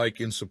both are alike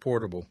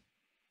insupportable,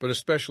 but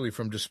especially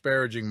from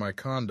disparaging my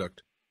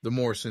conduct, the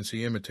more since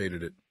he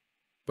imitated it.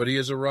 But he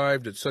has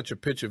arrived at such a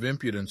pitch of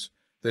impudence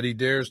that he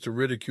dares to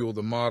ridicule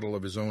the model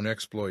of his own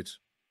exploits.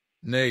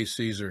 Nay,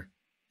 Caesar,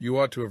 you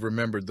ought to have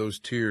remembered those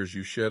tears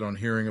you shed on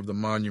hearing of the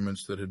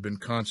monuments that had been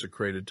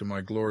consecrated to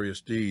my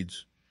glorious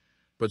deeds.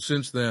 But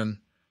since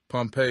then,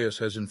 Pompeius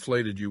has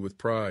inflated you with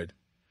pride.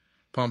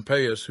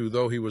 Pompeius, who,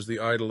 though he was the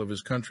idol of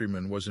his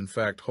countrymen, was in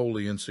fact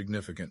wholly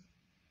insignificant.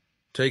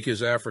 Take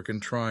his African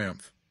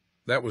triumph.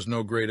 That was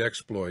no great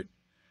exploit,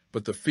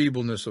 but the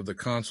feebleness of the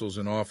consuls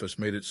in office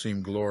made it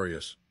seem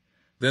glorious.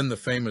 Then the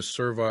famous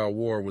servile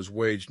war was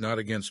waged not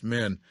against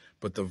men,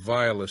 but the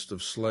vilest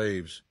of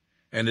slaves,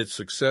 and its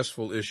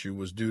successful issue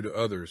was due to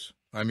others,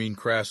 I mean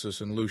Crassus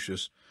and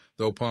Lucius,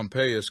 though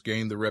Pompeius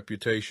gained the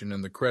reputation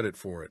and the credit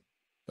for it.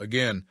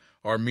 Again,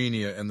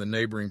 Armenia and the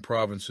neighboring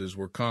provinces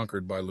were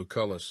conquered by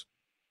Lucullus.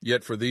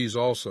 Yet for these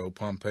also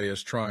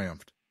Pompeius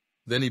triumphed.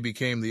 Then he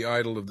became the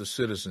idol of the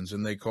citizens,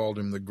 and they called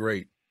him the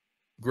Great.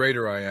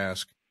 Greater, I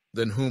ask,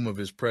 than whom of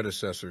his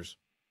predecessors?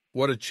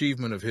 What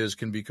achievement of his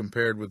can be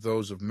compared with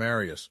those of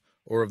Marius,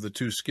 or of the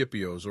two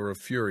Scipios, or of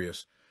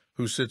Furius,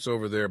 who sits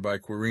over there by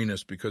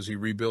Quirinus because he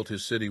rebuilt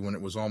his city when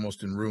it was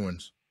almost in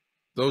ruins?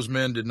 Those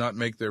men did not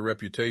make their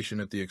reputation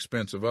at the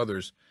expense of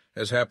others,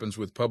 as happens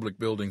with public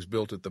buildings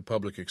built at the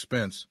public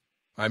expense.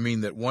 I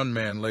mean that one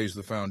man lays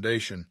the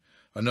foundation,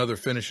 another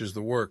finishes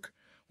the work,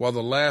 while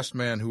the last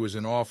man who is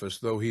in office,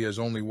 though he has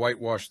only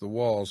whitewashed the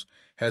walls,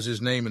 has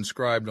his name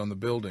inscribed on the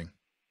building.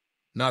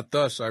 Not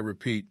thus, I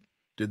repeat,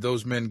 did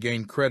those men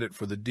gain credit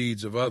for the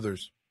deeds of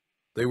others.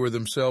 They were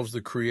themselves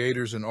the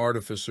creators and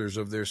artificers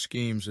of their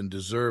schemes and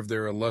deserved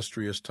their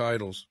illustrious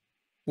titles.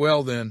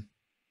 Well, then,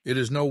 it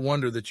is no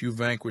wonder that you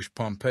vanquished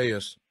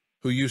Pompeius,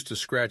 who used to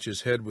scratch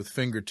his head with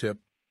fingertip,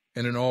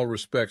 and in all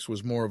respects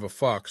was more of a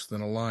fox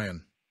than a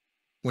lion.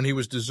 When he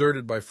was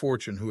deserted by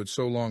fortune, who had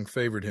so long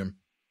favored him,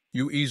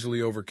 you easily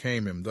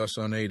overcame him, thus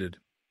unaided,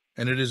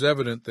 and it is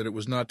evident that it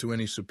was not to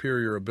any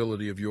superior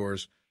ability of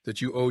yours that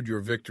you owed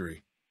your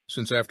victory,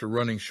 since after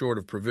running short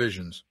of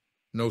provisions,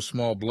 no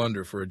small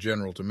blunder for a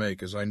general to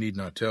make, as I need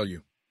not tell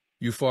you,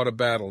 you fought a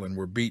battle and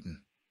were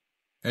beaten.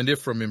 And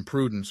if from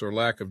imprudence or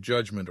lack of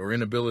judgment or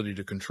inability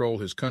to control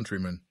his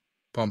countrymen,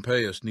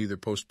 Pompeius neither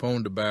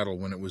postponed a battle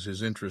when it was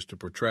his interest to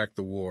protract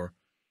the war,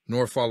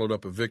 nor followed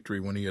up a victory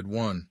when he had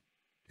won,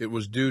 it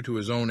was due to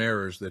his own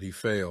errors that he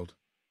failed,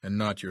 and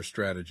not your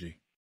strategy.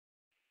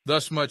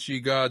 Thus much, ye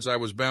gods, I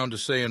was bound to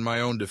say in my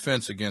own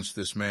defense against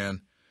this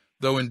man,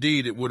 though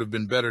indeed it would have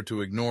been better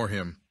to ignore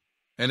him.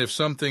 And if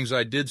some things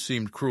I did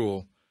seemed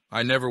cruel,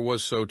 I never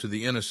was so to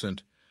the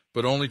innocent,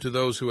 but only to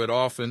those who had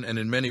often and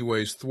in many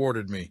ways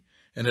thwarted me,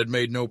 and had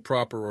made no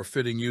proper or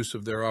fitting use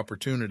of their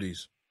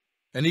opportunities.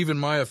 And even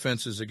my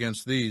offenses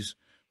against these,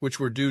 which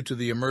were due to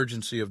the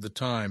emergency of the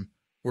time,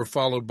 were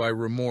followed by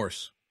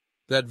remorse,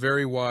 that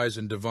very wise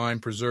and divine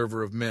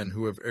preserver of men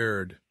who have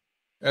erred.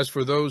 As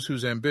for those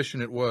whose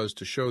ambition it was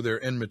to show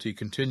their enmity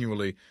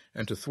continually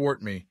and to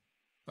thwart me,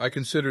 I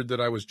considered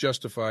that I was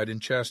justified in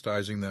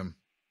chastising them.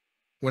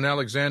 When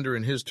Alexander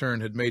in his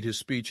turn had made his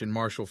speech in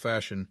martial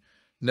fashion,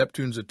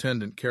 Neptune's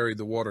attendant carried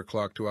the water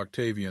clock to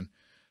Octavian,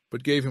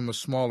 but gave him a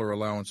smaller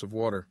allowance of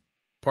water,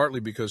 partly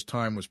because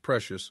time was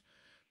precious,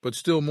 but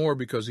still more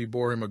because he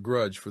bore him a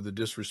grudge for the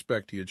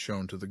disrespect he had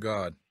shown to the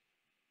god.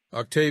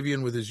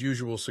 Octavian, with his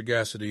usual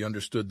sagacity,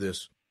 understood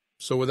this,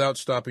 so without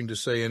stopping to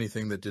say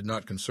anything that did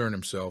not concern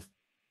himself,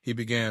 he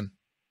began,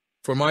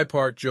 "For my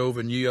part, Jove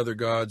and ye other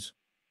gods,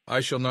 I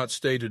shall not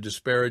stay to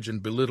disparage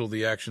and belittle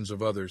the actions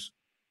of others,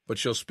 but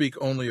shall speak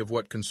only of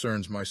what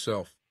concerns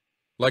myself.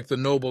 Like the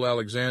noble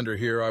Alexander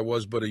here, I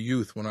was but a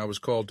youth when I was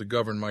called to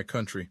govern my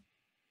country.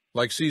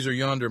 Like Caesar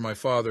yonder, my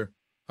father,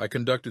 I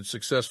conducted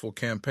successful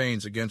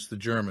campaigns against the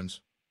Germans.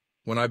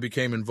 When I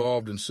became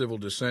involved in civil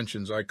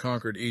dissensions, I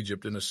conquered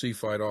Egypt in a sea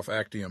fight off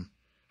Actium.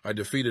 I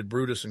defeated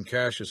Brutus and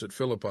Cassius at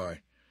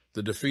Philippi.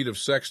 The defeat of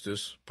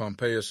Sextus,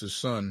 Pompeius's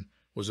son,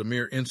 was a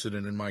mere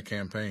incident in my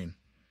campaign.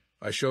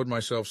 I showed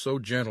myself so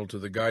gentle to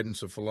the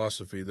guidance of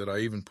philosophy that I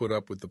even put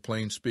up with the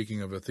plain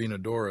speaking of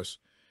Athenodorus,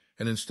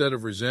 and instead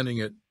of resenting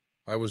it,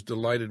 I was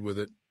delighted with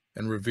it,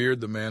 and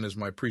revered the man as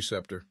my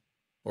preceptor,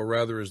 or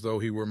rather as though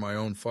he were my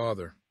own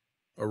father.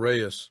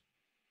 Araeus,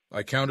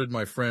 I counted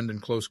my friend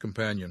and close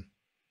companion,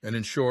 and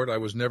in short I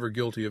was never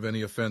guilty of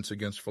any offense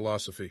against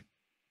philosophy.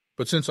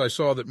 But since I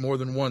saw that more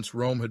than once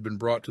Rome had been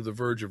brought to the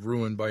verge of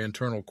ruin by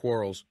internal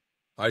quarrels,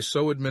 I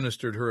so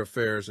administered her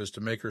affairs as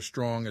to make her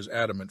strong as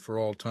adamant for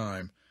all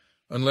time,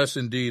 unless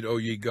indeed, O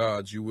ye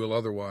gods, you will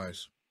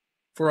otherwise.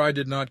 For I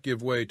did not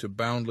give way to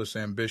boundless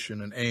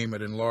ambition and aim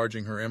at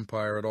enlarging her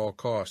empire at all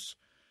costs,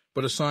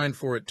 but assigned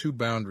for it two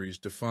boundaries,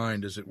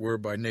 defined as it were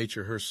by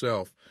nature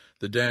herself,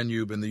 the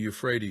Danube and the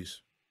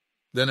Euphrates.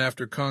 Then,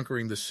 after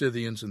conquering the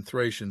Scythians and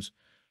Thracians,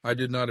 I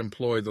did not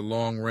employ the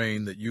long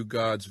reign that you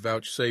gods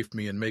vouchsafed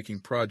me in making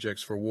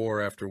projects for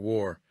war after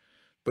war,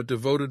 but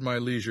devoted my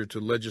leisure to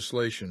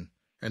legislation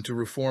and to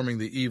reforming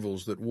the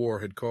evils that war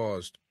had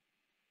caused.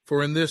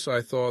 For in this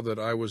I thought that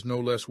I was no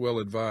less well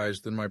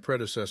advised than my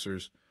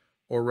predecessors,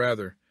 or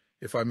rather,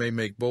 if I may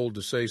make bold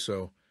to say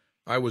so,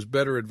 I was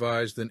better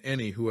advised than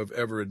any who have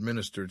ever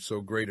administered so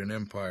great an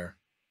empire.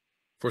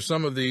 For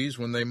some of these,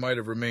 when they might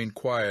have remained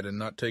quiet and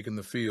not taken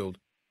the field,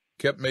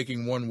 kept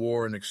making one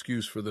war an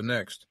excuse for the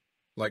next,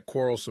 like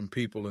quarrelsome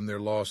people in their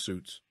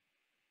lawsuits.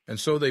 And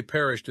so they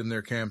perished in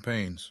their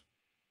campaigns.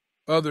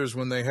 Others,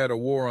 when they had a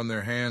war on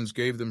their hands,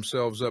 gave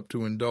themselves up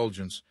to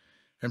indulgence,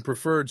 and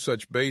preferred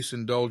such base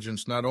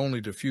indulgence not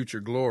only to future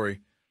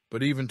glory,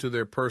 but even to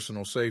their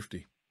personal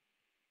safety.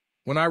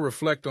 When I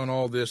reflect on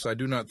all this, I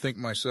do not think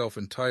myself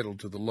entitled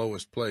to the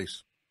lowest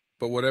place,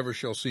 but whatever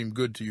shall seem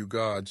good to you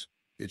gods,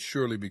 it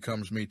surely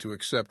becomes me to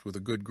accept with a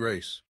good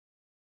grace.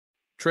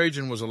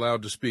 Trajan was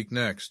allowed to speak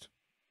next.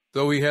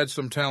 Though he had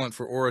some talent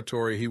for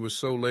oratory, he was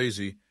so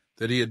lazy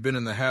that he had been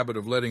in the habit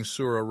of letting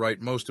Sura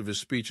write most of his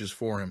speeches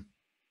for him.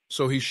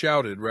 So he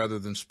shouted rather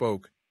than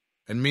spoke,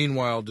 and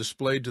meanwhile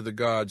displayed to the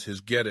gods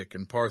his Getic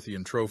and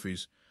Parthian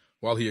trophies,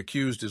 while he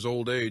accused his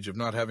old age of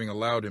not having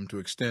allowed him to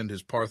extend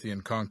his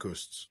Parthian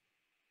conquests.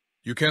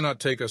 "You cannot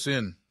take us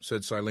in,"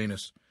 said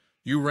Silenus.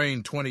 "You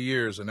reigned 20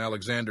 years, and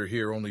Alexander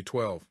here only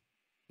 12.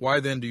 Why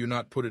then do you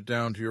not put it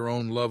down to your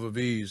own love of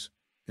ease,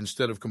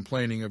 instead of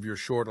complaining of your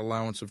short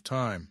allowance of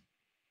time?"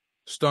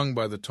 Stung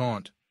by the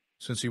taunt,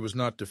 since he was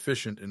not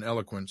deficient in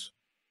eloquence,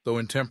 though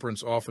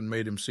intemperance often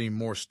made him seem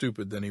more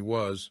stupid than he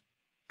was,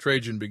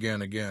 Trajan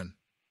began again.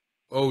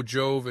 "O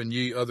Jove and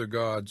ye other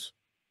gods,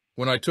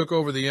 when I took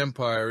over the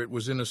empire it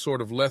was in a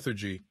sort of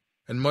lethargy,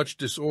 and much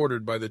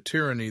disordered by the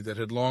tyranny that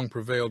had long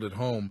prevailed at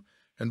home,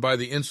 and by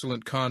the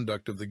insolent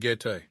conduct of the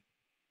Getae.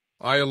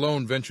 I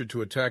alone ventured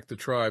to attack the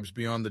tribes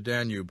beyond the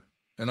Danube,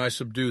 and I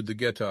subdued the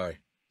Getae,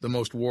 the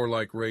most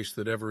warlike race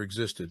that ever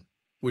existed,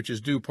 which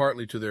is due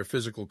partly to their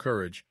physical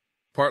courage,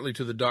 partly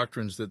to the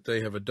doctrines that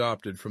they have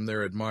adopted from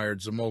their admired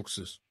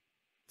Zamolxis.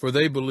 For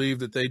they believe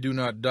that they do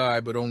not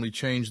die but only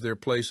change their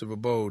place of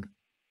abode,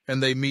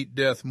 and they meet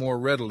death more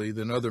readily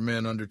than other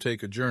men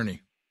undertake a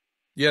journey.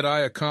 Yet I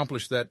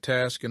accomplished that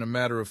task in a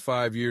matter of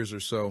 5 years or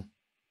so.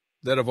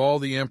 That of all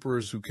the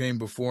emperors who came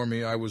before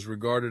me I was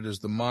regarded as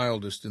the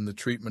mildest in the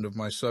treatment of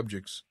my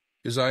subjects,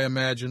 is, I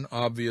imagine,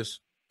 obvious,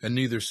 and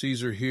neither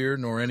Caesar here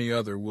nor any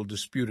other will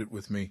dispute it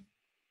with me.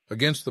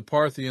 Against the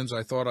Parthians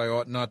I thought I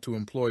ought not to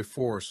employ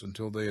force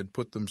until they had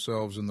put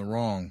themselves in the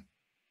wrong,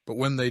 but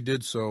when they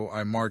did so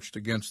I marched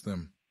against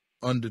them,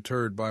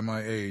 undeterred by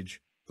my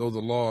age, though the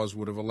laws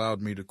would have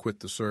allowed me to quit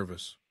the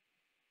service.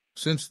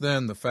 Since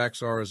then the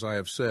facts are as I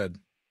have said.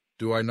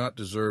 Do I not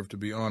deserve to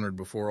be honored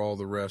before all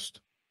the rest?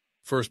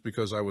 First,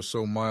 because I was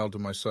so mild to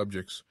my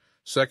subjects.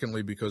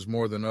 Secondly, because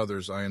more than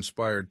others I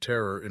inspired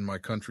terror in my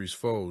country's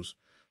foes.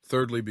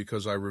 Thirdly,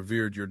 because I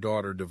revered your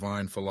daughter,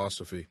 divine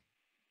philosophy."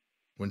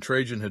 When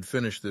Trajan had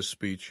finished this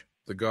speech,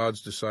 the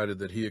gods decided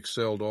that he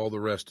excelled all the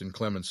rest in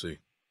clemency,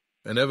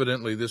 and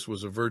evidently this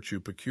was a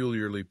virtue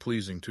peculiarly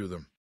pleasing to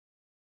them.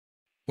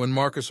 When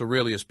Marcus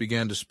Aurelius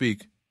began to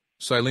speak,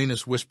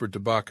 Silenus whispered to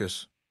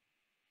Bacchus,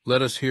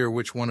 "Let us hear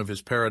which one of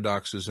his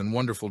paradoxes and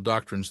wonderful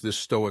doctrines this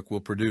Stoic will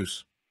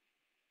produce."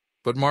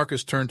 But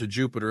Marcus turned to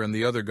Jupiter and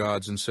the other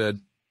gods and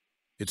said,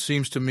 "It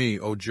seems to me,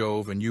 O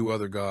Jove and you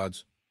other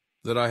gods,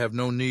 that I have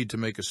no need to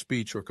make a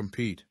speech or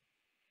compete.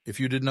 If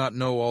you did not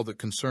know all that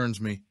concerns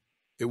me,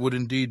 it would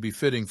indeed be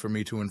fitting for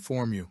me to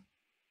inform you.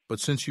 But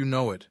since you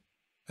know it,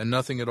 and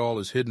nothing at all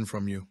is hidden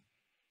from you,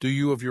 do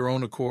you of your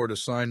own accord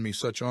assign me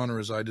such honor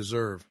as I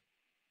deserve."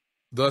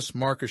 Thus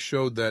Marcus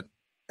showed that,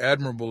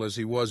 admirable as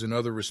he was in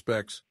other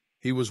respects,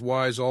 he was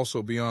wise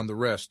also beyond the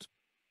rest,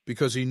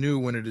 because he knew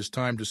when it is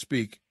time to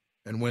speak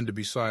and when to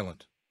be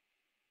silent.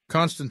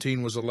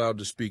 Constantine was allowed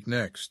to speak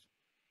next.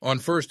 On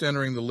first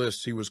entering the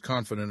lists he was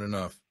confident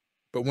enough,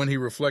 but when he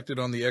reflected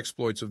on the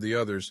exploits of the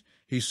others,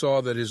 he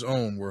saw that his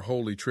own were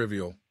wholly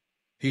trivial.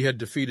 He had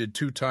defeated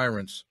 2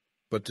 tyrants,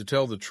 but to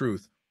tell the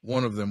truth,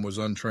 one of them was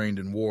untrained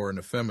in war and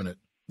effeminate,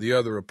 the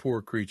other a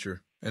poor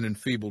creature and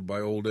enfeebled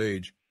by old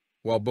age,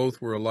 while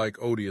both were alike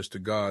odious to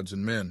gods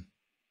and men.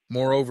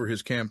 Moreover,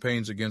 his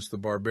campaigns against the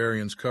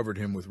barbarians covered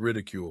him with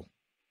ridicule,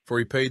 for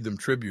he paid them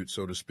tribute,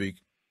 so to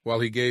speak, while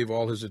he gave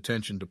all his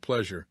attention to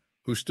Pleasure,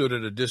 who stood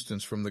at a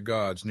distance from the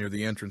gods near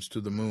the entrance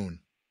to the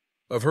moon.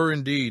 Of her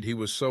indeed he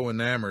was so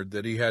enamored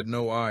that he had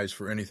no eyes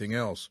for anything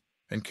else,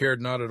 and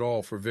cared not at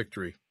all for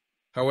victory.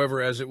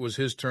 However, as it was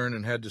his turn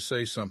and had to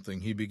say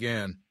something, he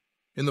began,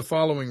 "In the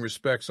following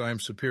respects I am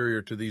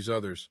superior to these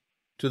others,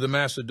 to the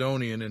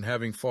Macedonian in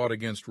having fought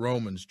against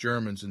Romans,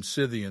 Germans, and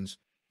Scythians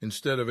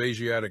instead of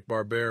Asiatic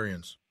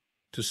barbarians,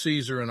 to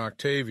Caesar and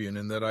Octavian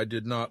in that I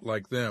did not,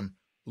 like them,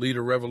 lead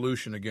a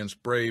revolution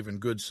against brave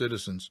and good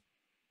citizens,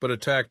 but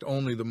attacked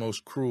only the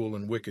most cruel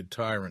and wicked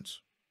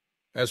tyrants.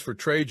 As for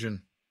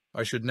Trajan,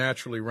 I should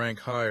naturally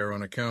rank higher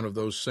on account of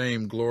those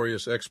same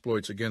glorious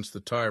exploits against the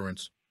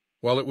tyrants,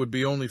 while it would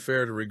be only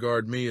fair to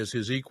regard me as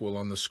his equal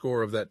on the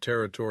score of that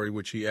territory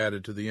which he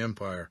added to the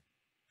empire,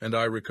 and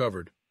I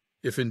recovered,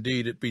 if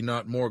indeed it be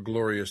not more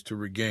glorious to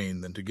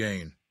regain than to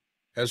gain.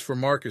 As for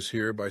Marcus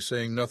here, by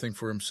saying nothing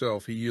for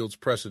himself, he yields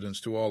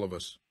precedence to all of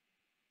us.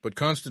 But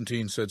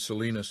Constantine, said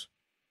Silenus,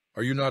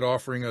 are you not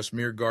offering us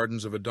mere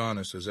gardens of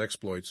Adonis as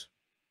exploits?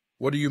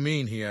 What do you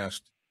mean, he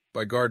asked,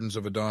 by gardens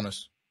of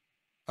Adonis?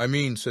 I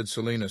mean, said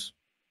Silenus,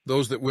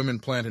 those that women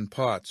plant in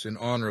pots in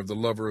honor of the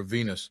lover of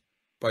Venus,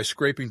 by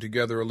scraping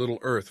together a little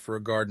earth for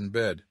a garden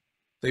bed.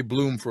 They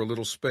bloom for a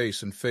little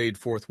space and fade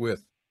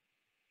forthwith.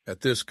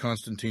 At this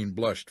Constantine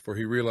blushed, for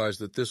he realized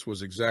that this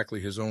was exactly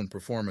his own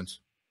performance.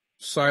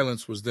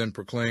 Silence was then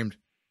proclaimed,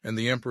 and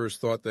the emperors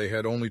thought they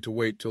had only to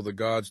wait till the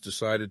gods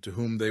decided to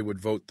whom they would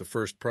vote the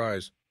first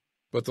prize.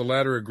 But the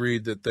latter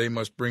agreed that they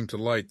must bring to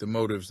light the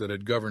motives that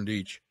had governed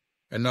each,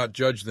 and not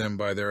judge them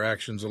by their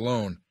actions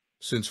alone,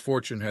 since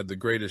fortune had the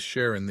greatest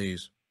share in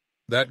these.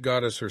 That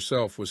goddess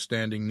herself was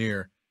standing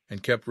near,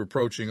 and kept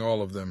reproaching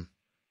all of them,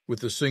 with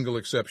the single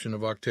exception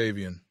of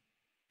Octavian.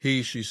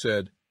 He, she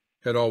said,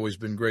 had always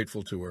been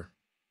grateful to her.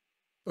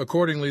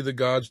 Accordingly, the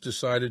gods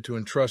decided to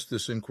entrust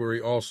this inquiry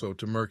also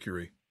to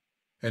Mercury,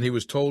 and he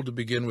was told to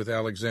begin with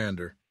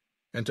Alexander,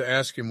 and to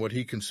ask him what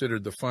he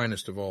considered the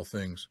finest of all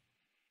things,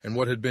 and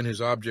what had been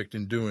his object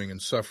in doing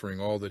and suffering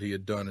all that he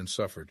had done and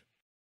suffered.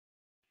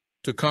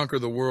 To conquer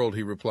the world,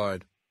 he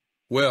replied.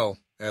 Well,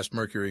 asked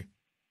Mercury,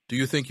 do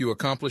you think you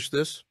accomplished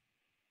this?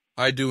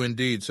 I do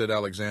indeed, said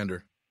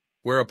Alexander,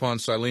 whereupon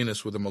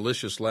Silenus, with a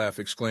malicious laugh,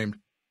 exclaimed,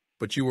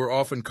 but you were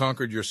often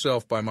conquered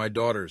yourself by my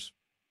daughters,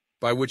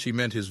 by which he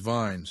meant his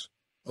vines,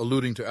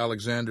 alluding to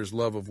Alexander's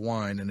love of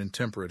wine and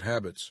intemperate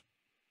habits.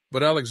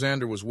 But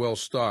Alexander was well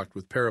stocked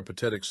with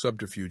peripatetic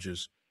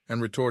subterfuges,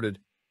 and retorted,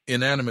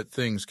 inanimate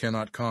things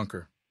cannot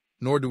conquer,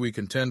 nor do we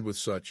contend with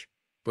such,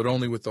 but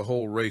only with the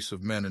whole race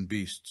of men and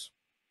beasts.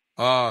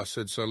 Ah,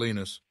 said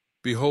Silenus,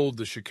 behold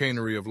the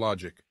chicanery of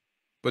logic.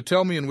 But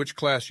tell me in which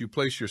class you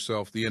place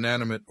yourself, the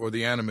inanimate or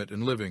the animate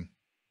and living.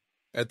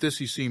 At this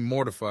he seemed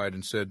mortified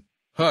and said,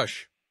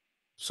 hush!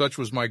 Such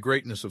was my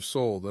greatness of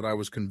soul that I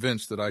was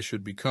convinced that I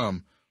should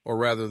become, or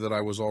rather that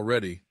I was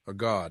already, a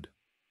god.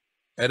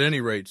 At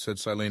any rate, said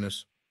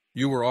Silenus,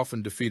 you were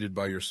often defeated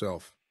by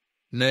yourself.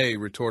 Nay,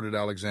 retorted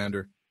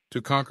Alexander,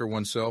 to conquer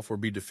oneself or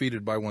be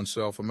defeated by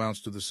oneself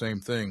amounts to the same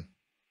thing.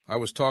 I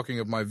was talking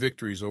of my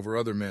victories over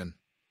other men.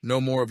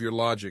 No more of your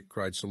logic,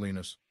 cried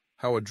Silenus.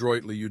 How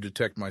adroitly you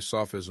detect my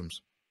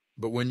sophisms.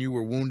 But when you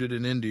were wounded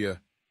in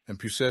India, and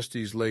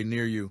Pusestes lay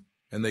near you,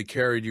 and they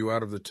carried you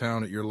out of the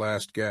town at your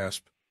last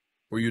gasp,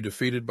 were you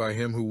defeated by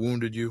him who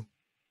wounded you,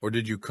 or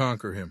did you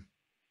conquer him?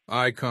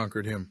 I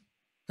conquered him,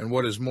 and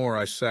what is more,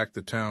 I sacked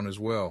the town as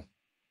well.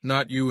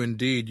 Not you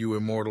indeed, you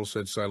immortal,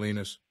 said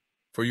Silenus,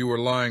 for you were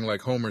lying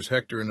like Homer's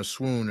Hector in a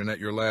swoon and at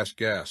your last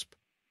gasp.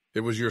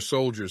 It was your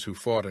soldiers who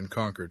fought and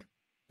conquered.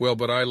 Well,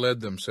 but I led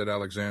them, said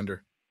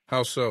Alexander.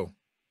 How so?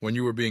 When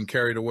you were being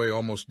carried away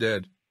almost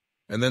dead.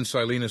 And then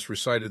Silenus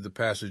recited the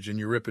passage in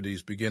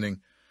Euripides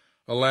beginning,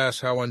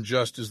 alas, how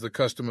unjust is the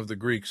custom of the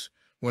Greeks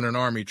when an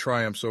army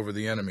triumphs over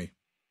the enemy.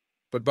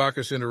 But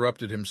Bacchus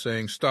interrupted him,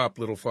 saying, stop,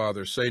 little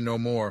father, say no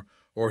more,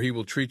 or he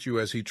will treat you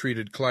as he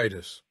treated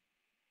Clytus.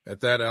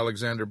 At that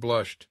Alexander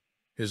blushed.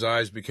 His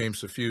eyes became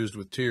suffused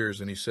with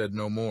tears, and he said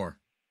no more.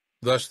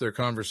 Thus their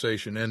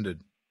conversation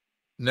ended.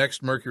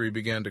 Next Mercury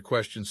began to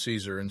question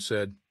Caesar, and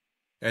said,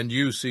 and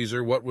you,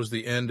 Caesar, what was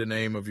the end and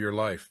aim of your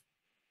life?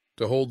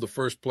 To hold the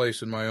first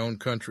place in my own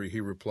country, he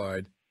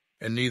replied,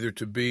 and neither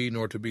to be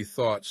nor to be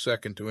thought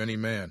second to any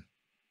man.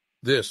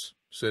 This,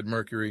 said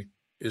Mercury,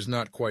 is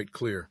not quite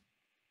clear.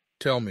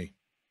 Tell me,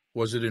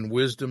 was it in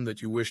wisdom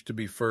that you wished to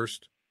be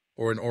first,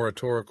 or in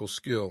oratorical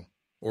skill,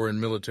 or in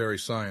military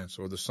science,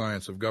 or the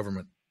science of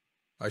government?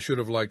 I should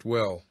have liked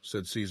well,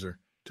 said Caesar,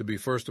 to be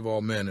first of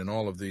all men in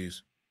all of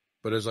these,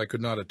 but as I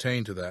could not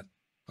attain to that,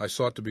 I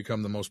sought to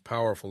become the most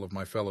powerful of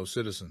my fellow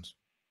citizens.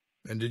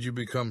 And did you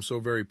become so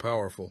very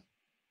powerful?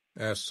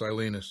 Asked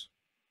Silenus.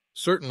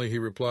 Certainly, he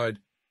replied,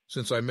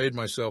 since I made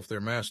myself their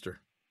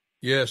master.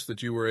 Yes,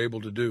 that you were able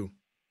to do,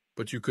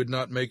 but you could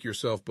not make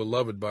yourself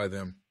beloved by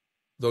them,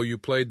 though you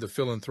played the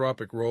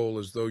philanthropic role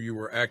as though you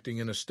were acting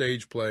in a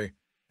stage play,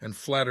 and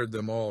flattered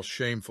them all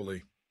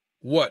shamefully.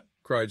 What,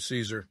 cried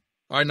Caesar,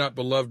 I not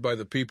beloved by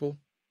the people,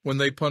 when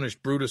they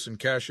punished Brutus and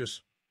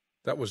Cassius?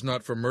 That was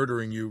not for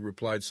murdering you,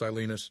 replied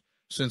Silenus,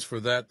 since for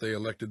that they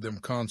elected them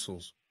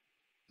consuls.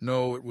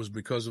 No, it was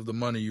because of the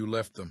money you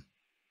left them.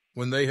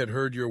 When they had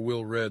heard your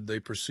will read, they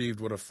perceived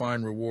what a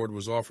fine reward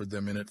was offered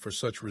them in it for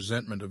such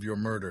resentment of your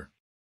murder.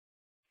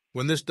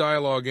 When this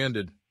dialogue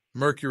ended,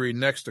 Mercury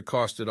next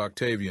accosted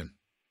Octavian.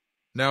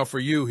 Now for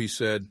you, he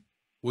said,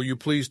 will you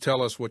please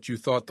tell us what you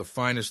thought the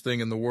finest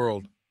thing in the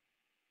world?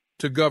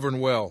 To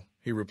govern well,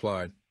 he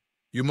replied.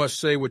 You must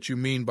say what you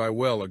mean by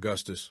well,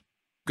 Augustus.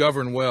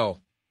 Govern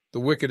well. The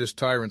wickedest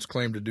tyrants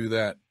claim to do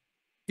that.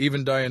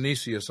 Even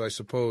Dionysius, I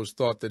suppose,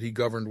 thought that he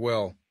governed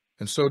well,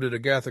 and so did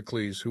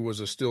Agathocles, who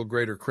was a still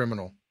greater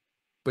criminal.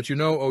 But you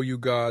know, O you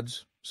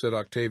gods, said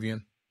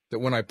Octavian, that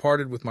when I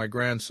parted with my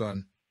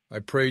grandson, I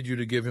prayed you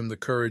to give him the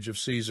courage of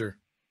Caesar,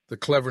 the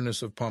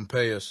cleverness of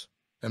Pompeius,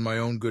 and my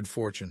own good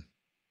fortune.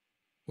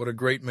 What a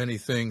great many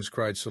things,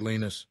 cried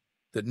Silenus,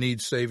 that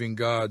need saving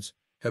gods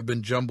have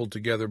been jumbled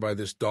together by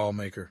this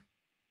doll-maker.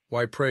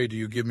 Why, pray, do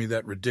you give me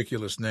that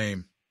ridiculous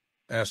name?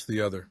 Asked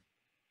the other.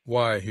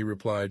 Why, he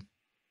replied,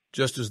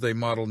 just as they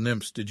model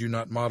nymphs, did you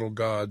not model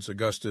gods,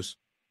 Augustus,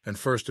 and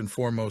first and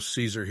foremost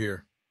Caesar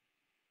here?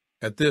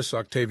 At this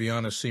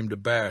Octavianus seemed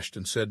abashed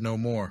and said no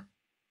more.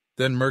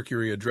 Then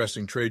Mercury,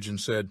 addressing Trajan,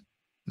 said,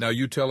 Now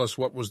you tell us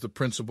what was the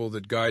principle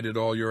that guided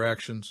all your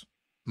actions?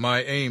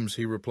 My aims,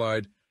 he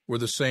replied, were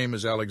the same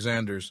as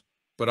Alexander's,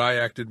 but I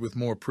acted with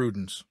more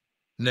prudence.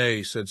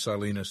 Nay, said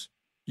Silenus,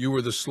 you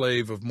were the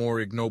slave of more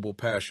ignoble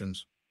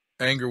passions.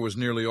 Anger was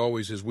nearly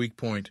always his weak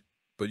point,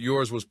 but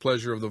yours was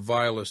pleasure of the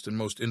vilest and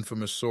most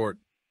infamous sort.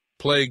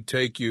 Plague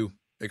take you,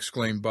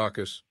 exclaimed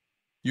Bacchus.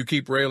 You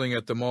keep railing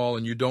at them all,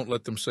 and you don't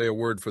let them say a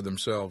word for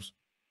themselves.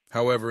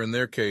 However, in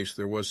their case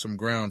there was some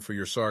ground for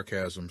your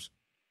sarcasms.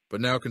 But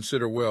now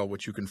consider well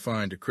what you can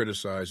find to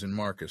criticize in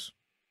Marcus.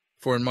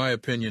 For in my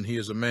opinion he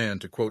is a man,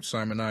 to quote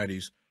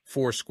Simonides,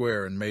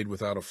 foursquare and made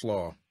without a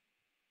flaw.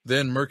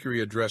 Then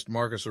Mercury addressed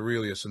Marcus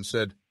Aurelius and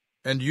said,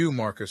 And you,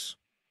 Marcus,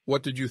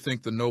 what did you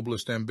think the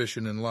noblest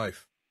ambition in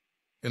life?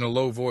 In a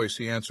low voice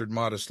he answered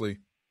modestly,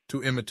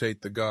 To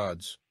imitate the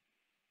gods.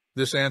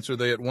 This answer,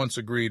 they at once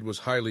agreed, was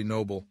highly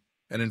noble,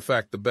 and in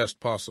fact the best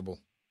possible.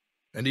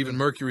 And even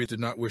Mercury did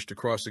not wish to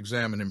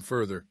cross-examine him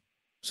further,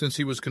 since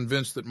he was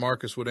convinced that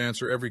Marcus would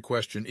answer every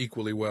question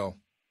equally well.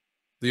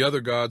 The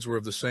other gods were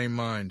of the same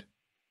mind.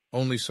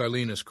 Only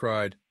Silenus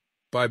cried,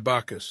 By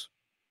Bacchus,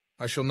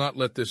 I shall not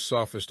let this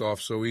sophist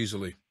off so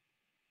easily.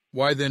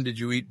 Why then did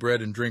you eat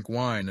bread and drink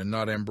wine, and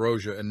not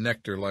ambrosia and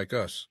nectar like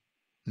us?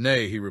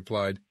 Nay, he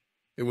replied,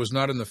 it was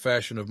not in the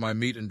fashion of my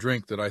meat and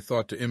drink that I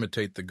thought to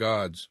imitate the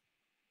gods.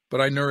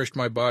 But I nourished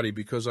my body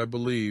because I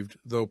believed,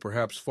 though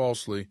perhaps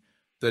falsely,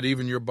 that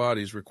even your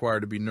bodies require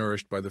to be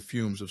nourished by the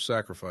fumes of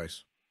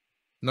sacrifice.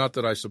 Not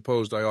that I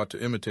supposed I ought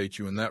to imitate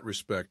you in that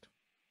respect,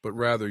 but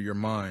rather your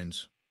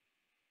minds.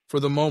 For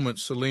the moment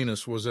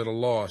Silenus was at a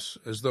loss,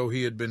 as though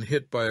he had been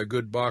hit by a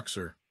good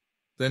boxer.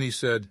 Then he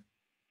said,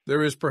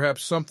 There is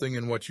perhaps something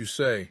in what you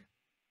say,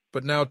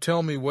 but now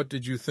tell me, what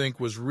did you think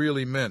was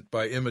really meant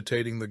by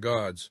imitating the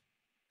gods,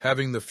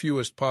 having the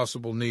fewest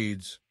possible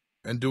needs,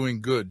 and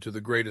doing good to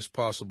the greatest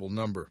possible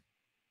number?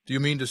 Do you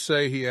mean to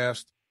say, he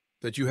asked,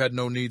 that you had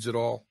no needs at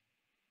all?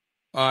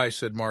 I,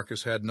 said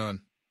Marcus, had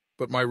none,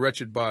 but my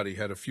wretched body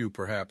had a few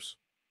perhaps.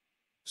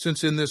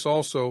 Since in this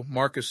also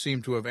Marcus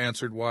seemed to have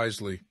answered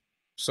wisely,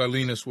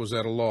 Silenus was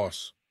at a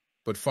loss,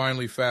 but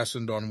finally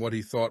fastened on what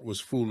he thought was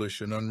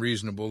foolish and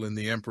unreasonable in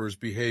the emperor's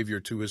behavior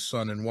to his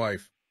son and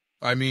wife.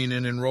 I mean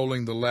in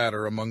enrolling the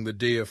latter among the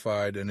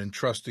deified and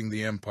entrusting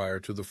the empire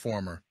to the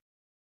former.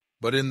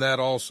 But in that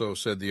also,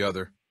 said the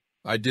other,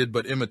 I did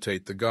but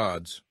imitate the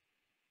gods.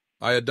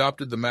 I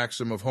adopted the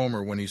maxim of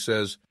Homer when he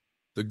says,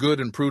 The good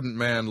and prudent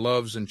man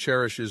loves and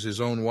cherishes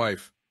his own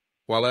wife,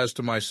 while as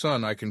to my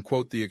son I can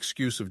quote the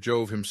excuse of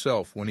Jove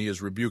himself when he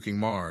is rebuking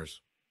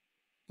Mars.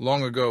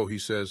 Long ago, he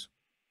says,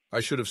 I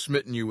should have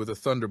smitten you with a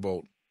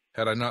thunderbolt,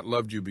 had I not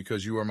loved you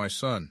because you are my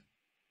son.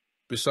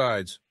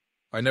 Besides,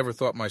 I never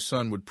thought my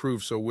son would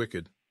prove so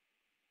wicked.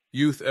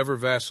 Youth ever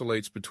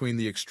vacillates between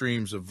the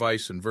extremes of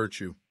vice and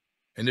virtue,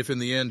 and if in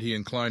the end he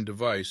inclined to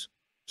vice,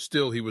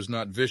 still he was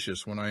not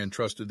vicious when I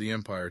entrusted the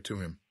empire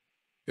to him.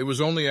 It was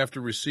only after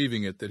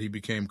receiving it that he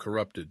became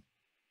corrupted.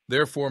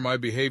 Therefore my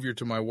behavior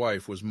to my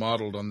wife was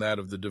modeled on that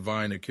of the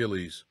divine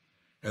Achilles,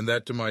 and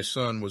that to my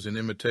son was in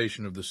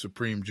imitation of the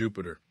supreme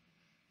Jupiter.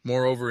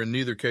 Moreover, in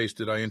neither case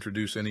did I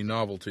introduce any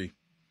novelty.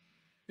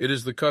 It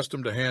is the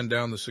custom to hand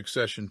down the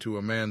succession to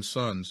a man's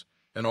sons,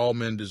 and all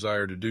men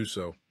desire to do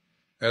so.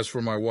 As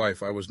for my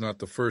wife, I was not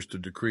the first to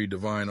decree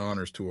divine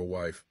honors to a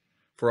wife,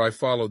 for I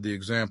followed the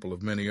example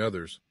of many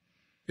others.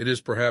 It is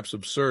perhaps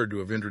absurd to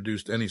have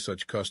introduced any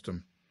such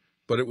custom,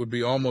 but it would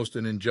be almost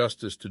an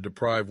injustice to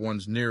deprive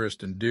one's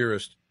nearest and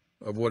dearest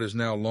of what is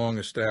now long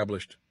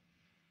established.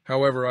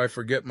 However, I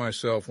forget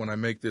myself when I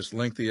make this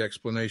lengthy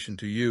explanation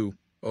to you,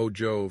 O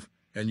Jove,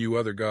 and you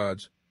other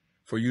gods,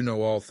 for you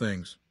know all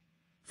things.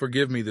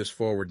 Forgive me this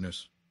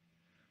forwardness.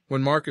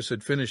 When Marcus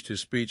had finished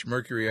his speech,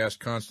 Mercury asked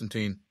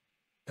Constantine,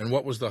 And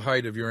what was the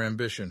height of your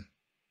ambition?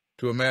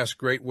 To amass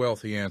great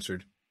wealth, he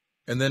answered,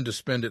 and then to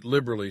spend it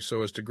liberally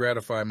so as to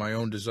gratify my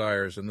own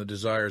desires and the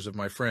desires of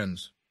my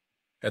friends.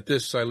 At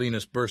this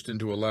Silenus burst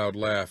into a loud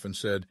laugh and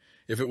said,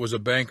 If it was a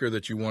banker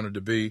that you wanted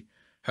to be,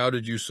 how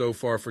did you so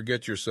far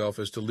forget yourself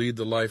as to lead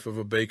the life of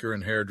a baker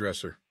and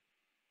hairdresser?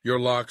 Your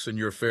locks and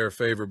your fair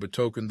favor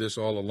betokened this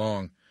all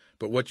along,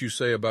 but what you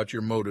say about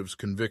your motives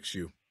convicts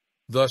you.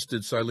 Thus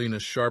did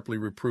Silenus sharply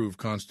reprove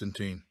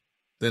Constantine.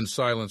 Then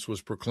silence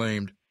was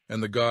proclaimed,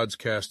 and the gods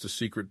cast a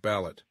secret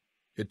ballot.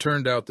 It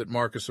turned out that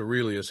Marcus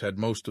Aurelius had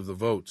most of the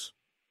votes.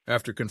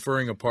 After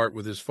conferring apart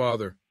with his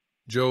father,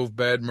 Jove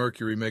bade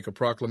Mercury make a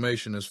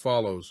proclamation as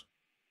follows.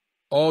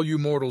 All you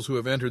mortals who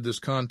have entered this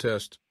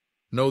contest,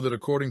 know that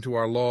according to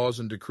our laws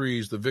and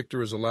decrees the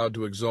victor is allowed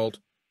to exult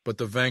but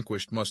the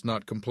vanquished must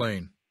not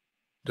complain.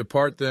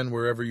 Depart then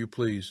wherever you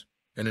please,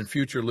 and in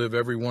future live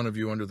every one of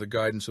you under the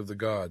guidance of the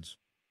gods.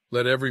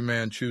 Let every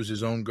man choose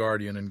his own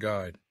guardian and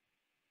guide."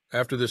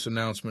 After this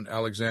announcement,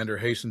 Alexander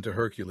hastened to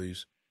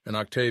Hercules, and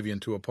Octavian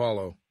to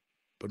Apollo,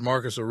 but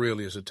Marcus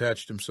Aurelius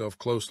attached himself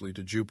closely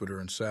to Jupiter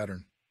and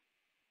Saturn.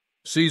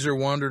 Caesar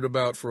wandered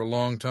about for a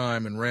long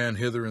time and ran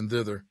hither and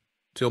thither,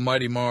 till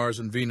mighty Mars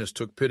and Venus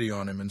took pity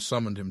on him and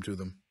summoned him to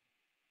them.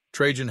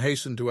 Trajan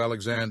hastened to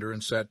Alexander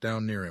and sat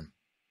down near him.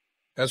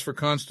 As for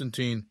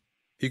Constantine,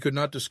 he could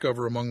not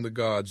discover among the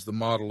gods the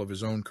model of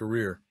his own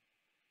career,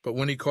 but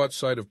when he caught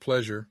sight of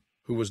Pleasure,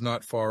 who was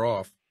not far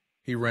off,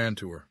 he ran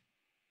to her.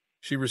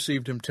 She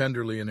received him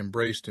tenderly and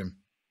embraced him.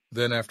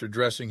 Then, after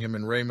dressing him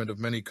in raiment of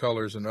many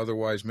colors and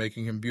otherwise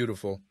making him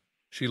beautiful,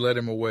 she led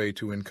him away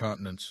to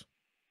incontinence.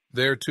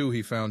 There, too,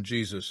 he found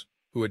Jesus,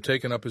 who had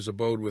taken up his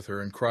abode with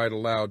her and cried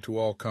aloud to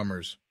all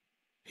comers,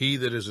 "He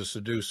that is a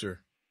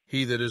seducer,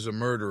 he that is a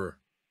murderer,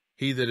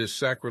 he that is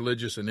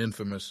sacrilegious and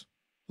infamous,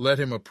 let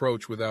him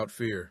approach without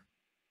fear.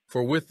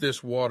 For with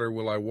this water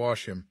will I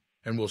wash him,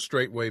 and will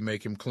straightway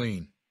make him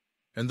clean.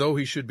 And though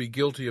he should be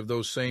guilty of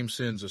those same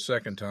sins a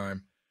second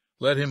time,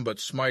 let him but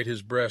smite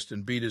his breast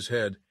and beat his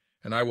head,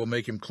 and I will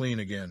make him clean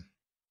again."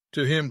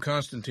 To him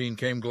Constantine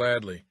came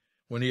gladly,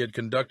 when he had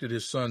conducted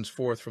his sons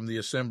forth from the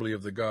assembly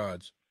of the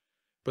gods.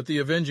 But the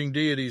avenging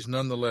deities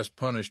none the less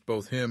punished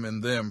both him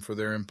and them for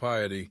their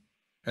impiety,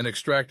 and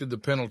extracted the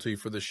penalty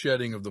for the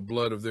shedding of the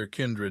blood of their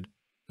kindred,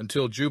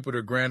 until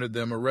Jupiter granted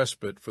them a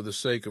respite for the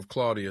sake of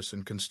Claudius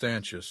and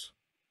Constantius.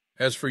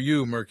 "As for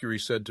you," Mercury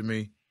said to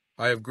me,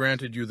 "I have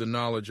granted you the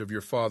knowledge of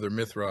your father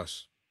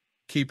Mithras.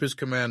 Keep his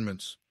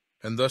commandments,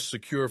 and thus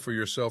secure for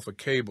yourself a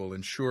cable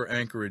and sure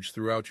anchorage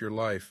throughout your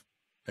life,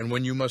 and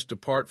when you must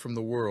depart from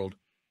the world,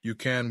 you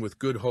can with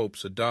good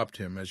hopes adopt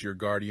him as your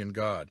guardian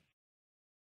god."